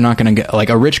the rich are not going to go, like,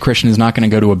 a rich Christian is not going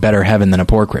to go to a better heaven than a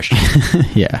poor Christian.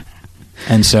 Yeah.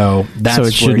 And so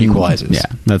that's where it equalizes. Yeah.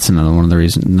 That's another one of the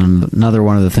reasons, another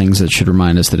one of the things that should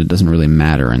remind us that it doesn't really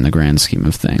matter in the grand scheme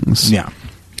of things. Yeah.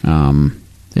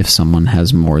 If someone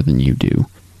has more than you do.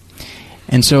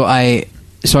 And so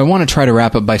so I want to try to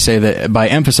wrap up by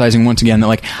emphasizing once again that,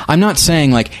 like, I'm not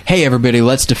saying, like, hey, everybody,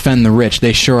 let's defend the rich.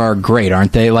 They sure are great,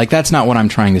 aren't they? Like, that's not what I'm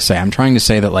trying to say. I'm trying to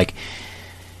say that, like,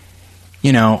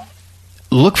 you know,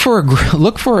 look for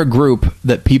a group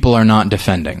that people are not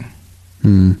defending,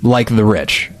 like the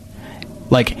rich.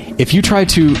 Like, if you try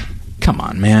to, come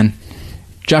on, man.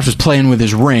 Josh was playing with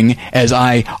his ring, as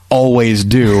I always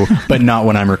do, but not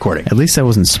when I'm recording. At least I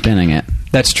wasn't spinning it.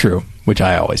 That's true, which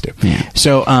I always do. Yeah.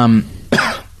 So,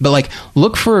 but, like,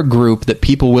 look for a group that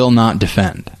people will not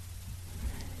defend.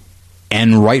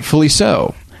 And rightfully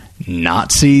so.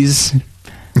 Nazis,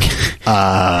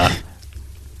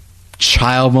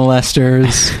 child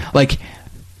molesters, like,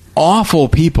 awful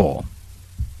people.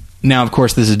 Now, of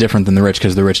course, this is different than the rich,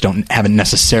 because the rich haven't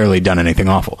necessarily done anything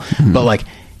awful. Mm-hmm. But, like,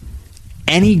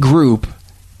 any group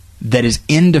that is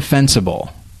indefensible,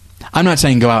 I'm not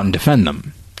saying go out and defend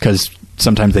them, because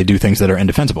sometimes they do things that are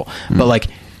indefensible. Mm-hmm. But, like,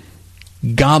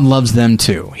 God loves them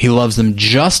too. He loves them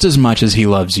just as much as he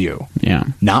loves you. Yeah.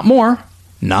 Not more,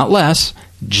 not less,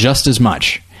 just as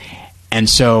much. And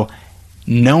so,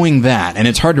 knowing that, and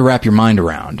it's hard to wrap your mind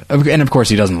around, and of course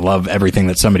he doesn't love everything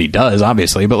that somebody does,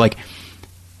 obviously, but, like,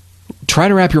 try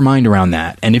to wrap your mind around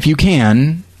that. And if you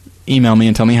can, email me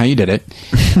and tell me how you did it,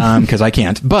 because I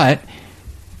can't. But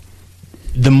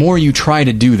the more you try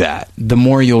to do that, the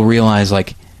more you'll realize,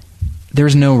 like,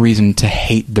 there's no reason to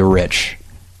hate the rich.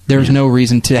 There's no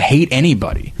reason to hate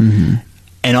anybody. Mm-hmm.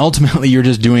 And ultimately, you're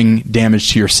just doing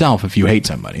damage to yourself if you hate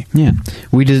somebody. Yeah.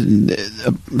 We did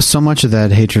so much of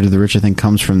that hatred of the rich, I think,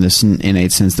 comes from this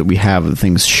innate sense that we have that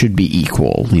things should be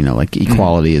equal. You know, like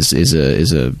equality is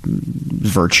a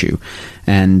virtue.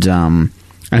 And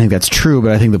I think that's true,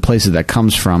 but I think the place that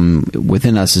comes from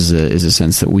within us is a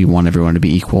sense that we want everyone to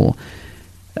be equal.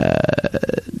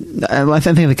 I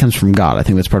think that comes from God. I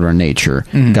think that's part of our nature.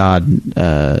 Mm-hmm. God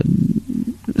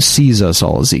sees us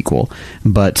all as equal,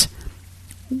 but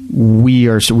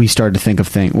we start to think of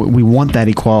things. We want that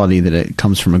equality, that it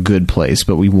comes from a good place,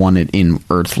 but we want it in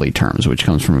earthly terms, which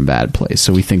comes from a bad place.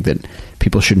 So we think that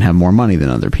people shouldn't have more money than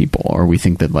other people, or we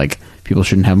think that, like, people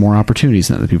shouldn't have more opportunities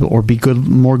than other people, or be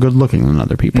more good looking than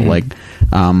other people. Mm-hmm. Like,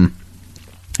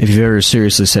 if you've ever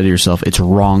seriously said to yourself, it's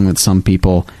wrong that some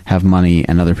people have money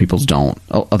and other people don't,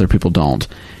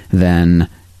 then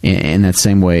in that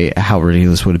same way, how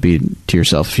ridiculous would it be to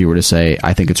yourself if you were to say,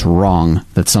 I think it's wrong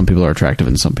that some people are attractive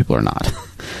and some people are not?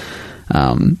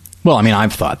 Well, I mean,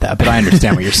 I've thought that, but I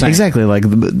understand what you're saying. Exactly. Like,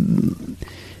 when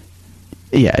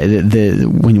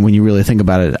you really think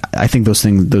about it, I think those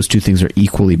two things are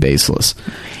equally baseless.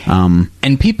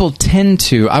 And people tend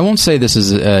to, I won't say this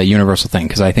is a universal thing,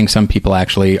 because I think some people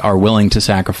actually are willing to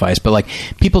sacrifice, but, like,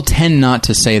 people tend not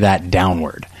to say that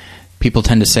downward. People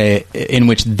tend to say in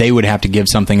which they would have to give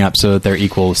something up so that they're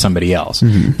equal with somebody else.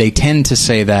 Mm-hmm. They tend to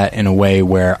say that in a way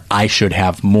where I should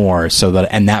have more,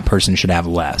 and that person should have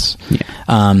less.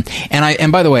 Yeah.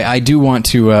 And by the way, I do want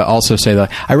to also say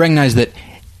that I recognize that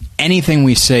anything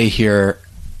we say here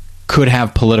could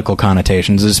have political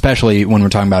connotations, especially when we're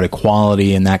talking about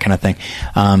equality and that kind of thing.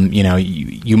 You know,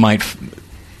 you might,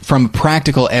 from a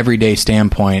practical, everyday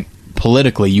standpoint,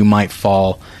 politically, you might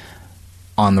fall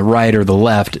on the right or the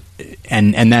left,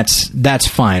 and that's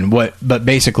fine. But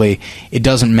basically, it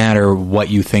doesn't matter what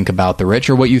you think about the rich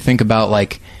or what you think about,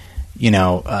 like, you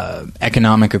know,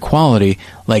 economic equality.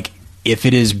 Like, if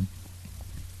it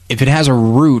has a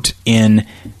root in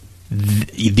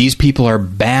these people are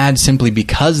bad simply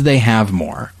because they have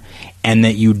more, and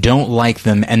that you don't like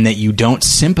them, and that you don't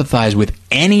sympathize with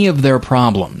any of their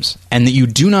problems, and that you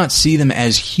do not see them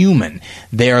as human.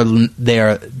 They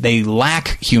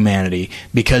lack humanity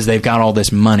because they've got all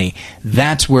this money.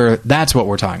 That's what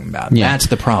we're talking about. Yeah. That's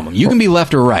the problem. You can be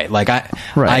left or right. Like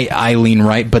I lean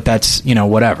right, but that's, you know,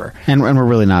 whatever. And we're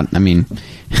really not. I mean,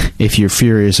 if you're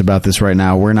furious about this right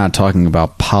now, we're not talking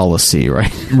about policy,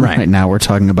 right? Right now, we're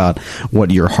talking about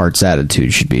what your heart's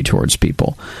attitude should be towards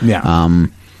people. Yeah.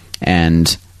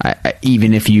 And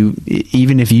even if you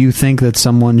think that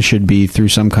someone should be, through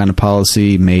some kind of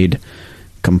policy, made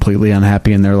completely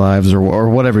unhappy in their lives, or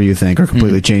whatever you think, or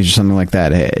completely changed or something like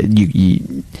that,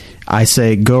 I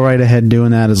say go right ahead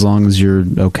doing that, as long as you're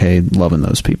okay loving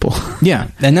those people. Yeah,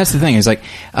 and that's the thing, is like,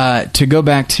 to go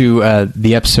back to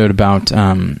the episode about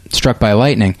Struck by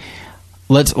Lightning,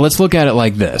 let's look at it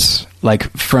like this, like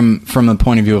from the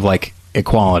point of view of, like,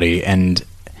 equality, and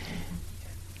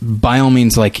by all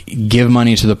means, like, give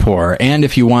money to the poor. And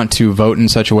if you want to vote in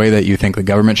such a way that you think the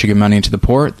government should give money to the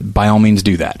poor, by all means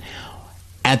do that.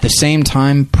 At the same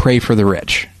time, pray for the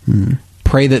rich. Mm-hmm.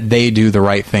 Pray that they do the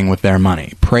right thing with their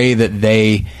money. Pray that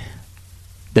they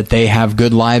have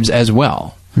good lives as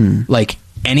well. Like,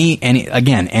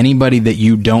 anybody that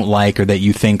you don't like or that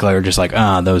you think are just like,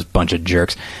 those bunch of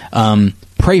jerks,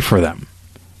 pray for them.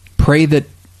 Pray that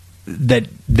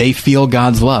they feel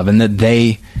God's love and that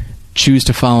they choose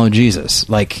to follow Jesus.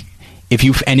 Like, if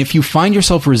you find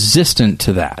yourself resistant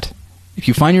to that, if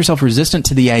you find yourself resistant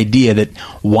to the idea that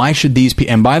why should these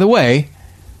people, and by the way,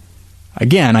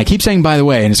 again, I keep saying by the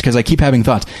way, and it's because I keep having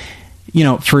thoughts. You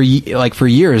know, for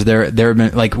years there have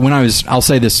been, like, I'll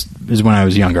say this is when I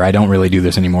was younger. I don't really do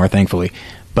this anymore, thankfully.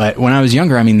 But when I was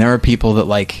younger, I mean, there are people that,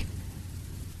 like,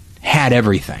 had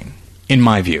everything, in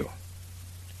my view.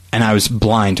 And I was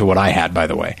blind to what I had, by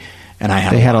the way. And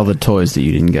they had all the toys that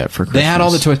you didn't get for Christmas. They had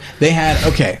all the toys. They had,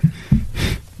 okay.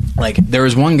 Like, there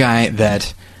was one guy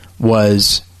that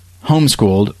was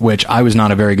homeschooled, which I was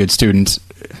not a very good student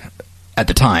at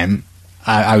the time.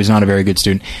 I was not a very good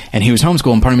student, and he was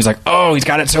homeschooled, and part of me was like, oh, he's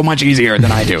got it so much easier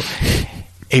than I do.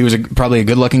 He was probably a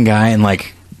good-looking guy, and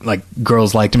like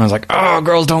girls liked him. I was like, oh,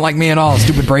 girls don't like me at all,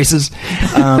 stupid braces.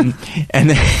 And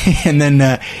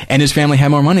his family had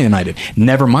more money than I did.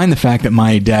 Never mind the fact that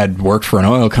my dad worked for an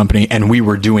oil company, and we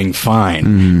were doing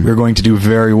fine. We were going to do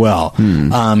very well.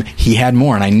 He had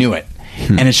more, and I knew it.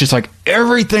 And it's just like,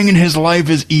 everything in his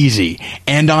life is easy,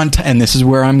 and and this is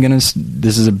where I'm gonna.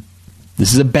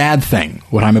 This is a bad thing,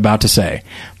 what I'm about to say,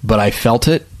 but I felt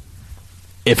it,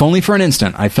 if only for an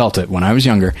instant. I felt it when I was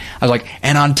younger. I was like,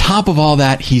 and on top of all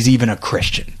that, he's even a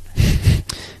Christian.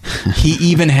 He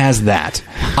even has that.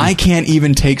 I can't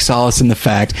even take solace in the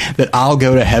fact that I'll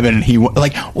go to heaven and he,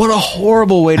 like, what a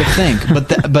horrible way to think.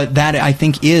 But that I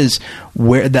think is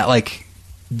where that, like,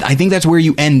 I think that's where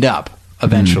you end up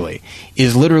eventually,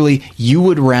 is literally you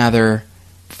would rather,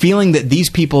 feeling that these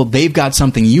people, they've got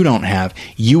something you don't have,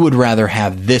 you would rather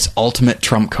have this ultimate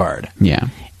trump card. Yeah.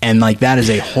 And, like, that is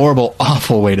a horrible,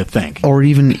 awful way to think. Or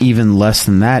even less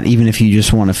than that, even if you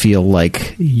just want to feel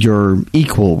like you're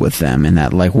equal with them in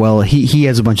that, like, well, he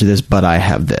has a bunch of this, but I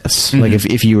have this. Like,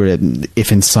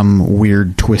 if in some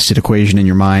weird twisted equation in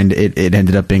your mind, it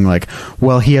ended up being like,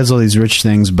 well, he has all these rich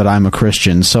things, but I'm a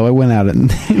Christian, so I went out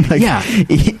and, like,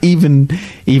 even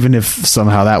if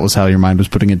somehow that was how your mind was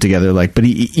putting it together, like, but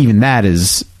even that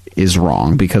is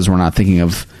wrong, because we're not thinking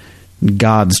of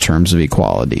God's terms of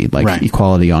equality, like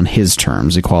equality on his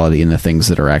terms, equality in the things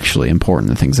that are actually important,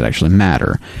 the things that actually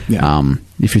matter. Yeah.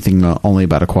 If you're thinking only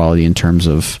about equality in terms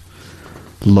of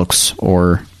looks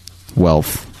or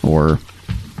wealth or,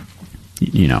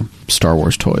 you know, Star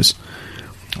Wars toys.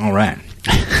 All right.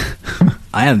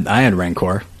 I had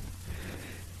Rancor.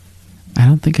 I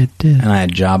don't think I did. And I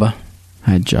had Jabba. I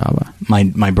had Jabba.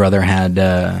 My brother had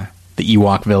the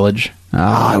Ewok village. Oh,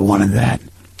 I wanted that.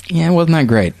 Yeah, wasn't that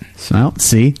great? So,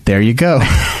 see, there you go.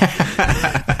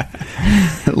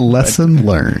 Lesson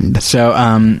learned.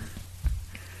 So,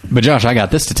 but Josh, I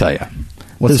got this to tell you.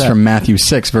 What's this that? Is from Matthew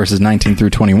 6, verses 19 through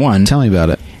 21. Tell me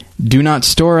about it. Do not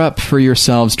store up for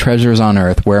yourselves treasures on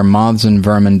earth, where moths and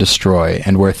vermin destroy,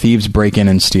 and where thieves break in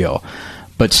and steal.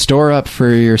 But store up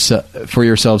for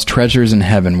yourselves treasures in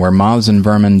heaven, where moths and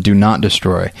vermin do not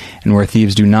destroy, and where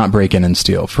thieves do not break in and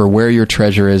steal. For where your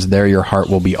treasure is, there your heart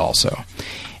will be also.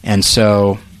 And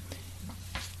so,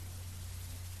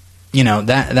 you know,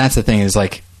 that's the thing, is,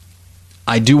 like,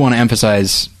 I do want to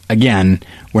emphasize, again,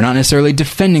 we're not necessarily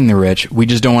defending the rich, we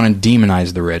just don't want to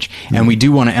demonize the rich. Mm-hmm. And we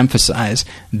do want to emphasize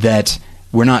that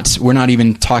we're not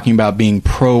even talking about being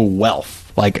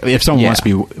pro-wealth. Like, if someone wants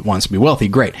to be wealthy,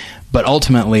 great. But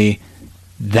ultimately,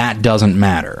 that doesn't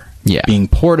matter. Yeah. Being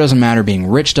poor doesn't matter, being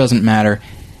rich doesn't matter.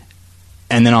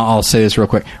 And then I'll say this real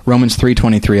quick. Romans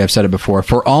 3:23, I've said it before.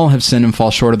 For all have sinned and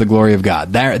fall short of the glory of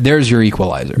God. There's your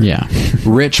equalizer. Yeah.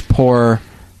 Rich, poor,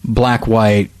 black,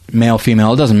 white, male,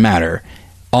 female, it doesn't matter.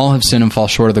 All have sinned and fall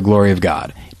short of the glory of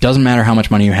God. It doesn't matter how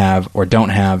much money you have or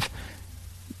don't have.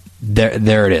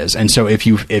 There it is. And so if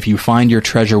you find your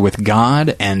treasure with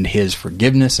God and his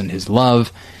forgiveness and his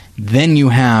love, then you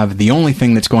have the only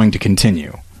thing that's going to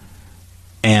continue.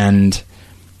 And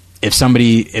if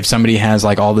somebody has,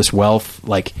 like, all this wealth,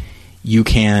 like, you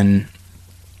can,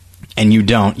 and you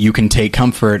don't, you can take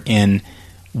comfort in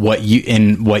what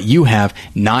you have,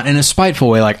 not in a spiteful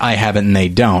way, like I have it and they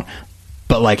don't,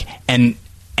 but, like, and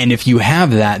if you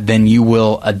have that, then you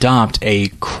will adopt a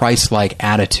Christ-like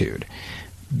attitude.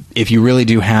 If you really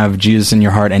do have Jesus in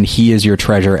your heart and he is your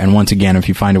treasure, and once again, if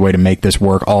you find a way to make this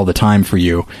work all the time for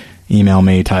you, email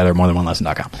me,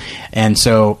 Tyler@morethanonelesson.com. And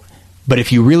so, but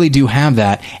if you really do have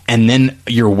that, and then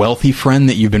your wealthy friend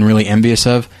that you've been really envious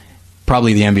of,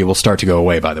 probably the envy will start to go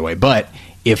away, by the way. But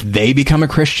if they become a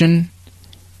Christian,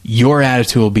 your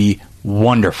attitude will be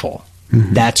wonderful.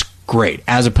 Mm-hmm. That's great.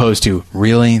 As opposed to,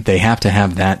 really? They have to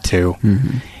have that too?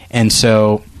 Mm-hmm. And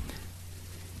so,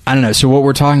 I don't know. So what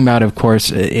we're talking about, of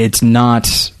course, it's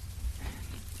not.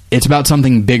 It's about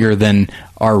something bigger than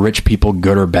are rich people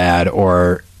good or bad,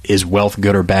 or is wealth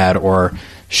good or bad, or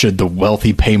should the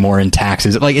wealthy pay more in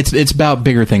taxes? Like it's about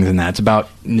bigger things than that. It's about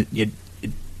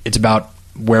it's about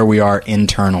where we are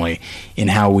internally in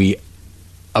how we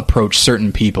approach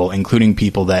certain people, including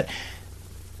people that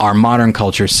our modern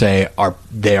culture say are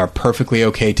perfectly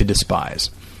okay to despise.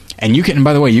 And you can, and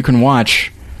by the way, you can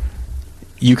watch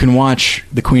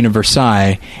The Queen of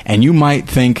Versailles, and you might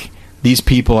think these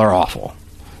people are awful,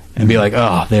 and be like,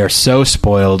 oh, they're so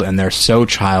spoiled and they're so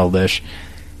childish.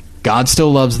 God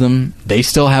still loves them. They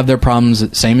still have their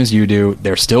problems, same as you do.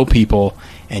 They're still people,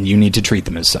 and you need to treat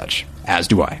them as such, as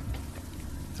do I.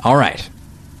 All right.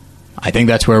 I think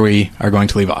that's where we are going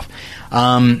to leave off.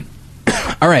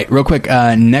 All right, real quick.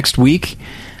 Next week,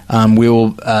 there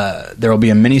will be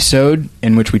a mini-sode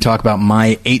in which we talk about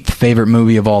my 8th favorite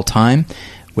movie of all time.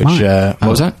 Which what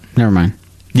was that? Never mind.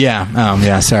 Yeah.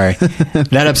 Yeah. Sorry,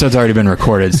 that episode's already been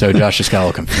recorded, so Josh just got a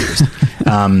little confused.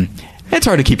 It's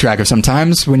hard to keep track of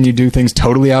sometimes when you do things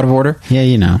totally out of order. Yeah,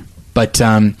 you know. But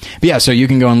yeah, so you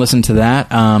can go and listen to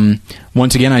that.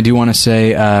 Once again, I do want to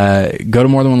say, go to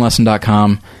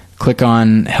morethanonelesson.com, click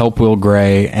on Help Will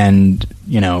Gray, and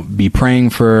be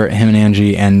praying for him and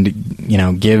Angie,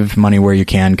 and give money where you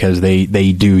can, because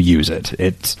they do use it.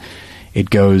 It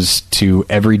goes to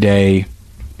everyday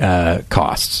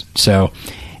costs. So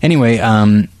anyway,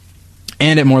 and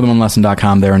at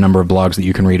morethanonelesson.com, there are a number of blogs that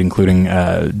you can read, including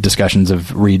discussions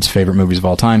of Reed's favorite movies of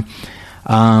all time.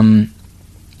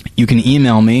 You can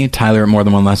email me, Tyler at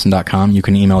morethanonelesson.com. You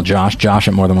can email Josh at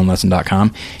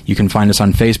morethanonelesson.com. You can find us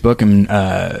on Facebook and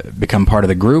become part of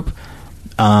the group.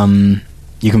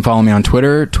 You can follow me on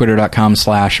Twitter,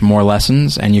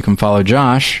 twitter.com/morelessons, and you can follow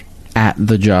Josh at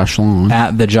the Josh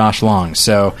Long.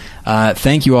 So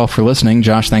thank you all for listening.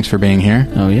 Josh, thanks for being here.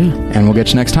 Oh, yeah. And we'll get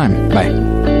you next time.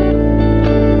 Bye.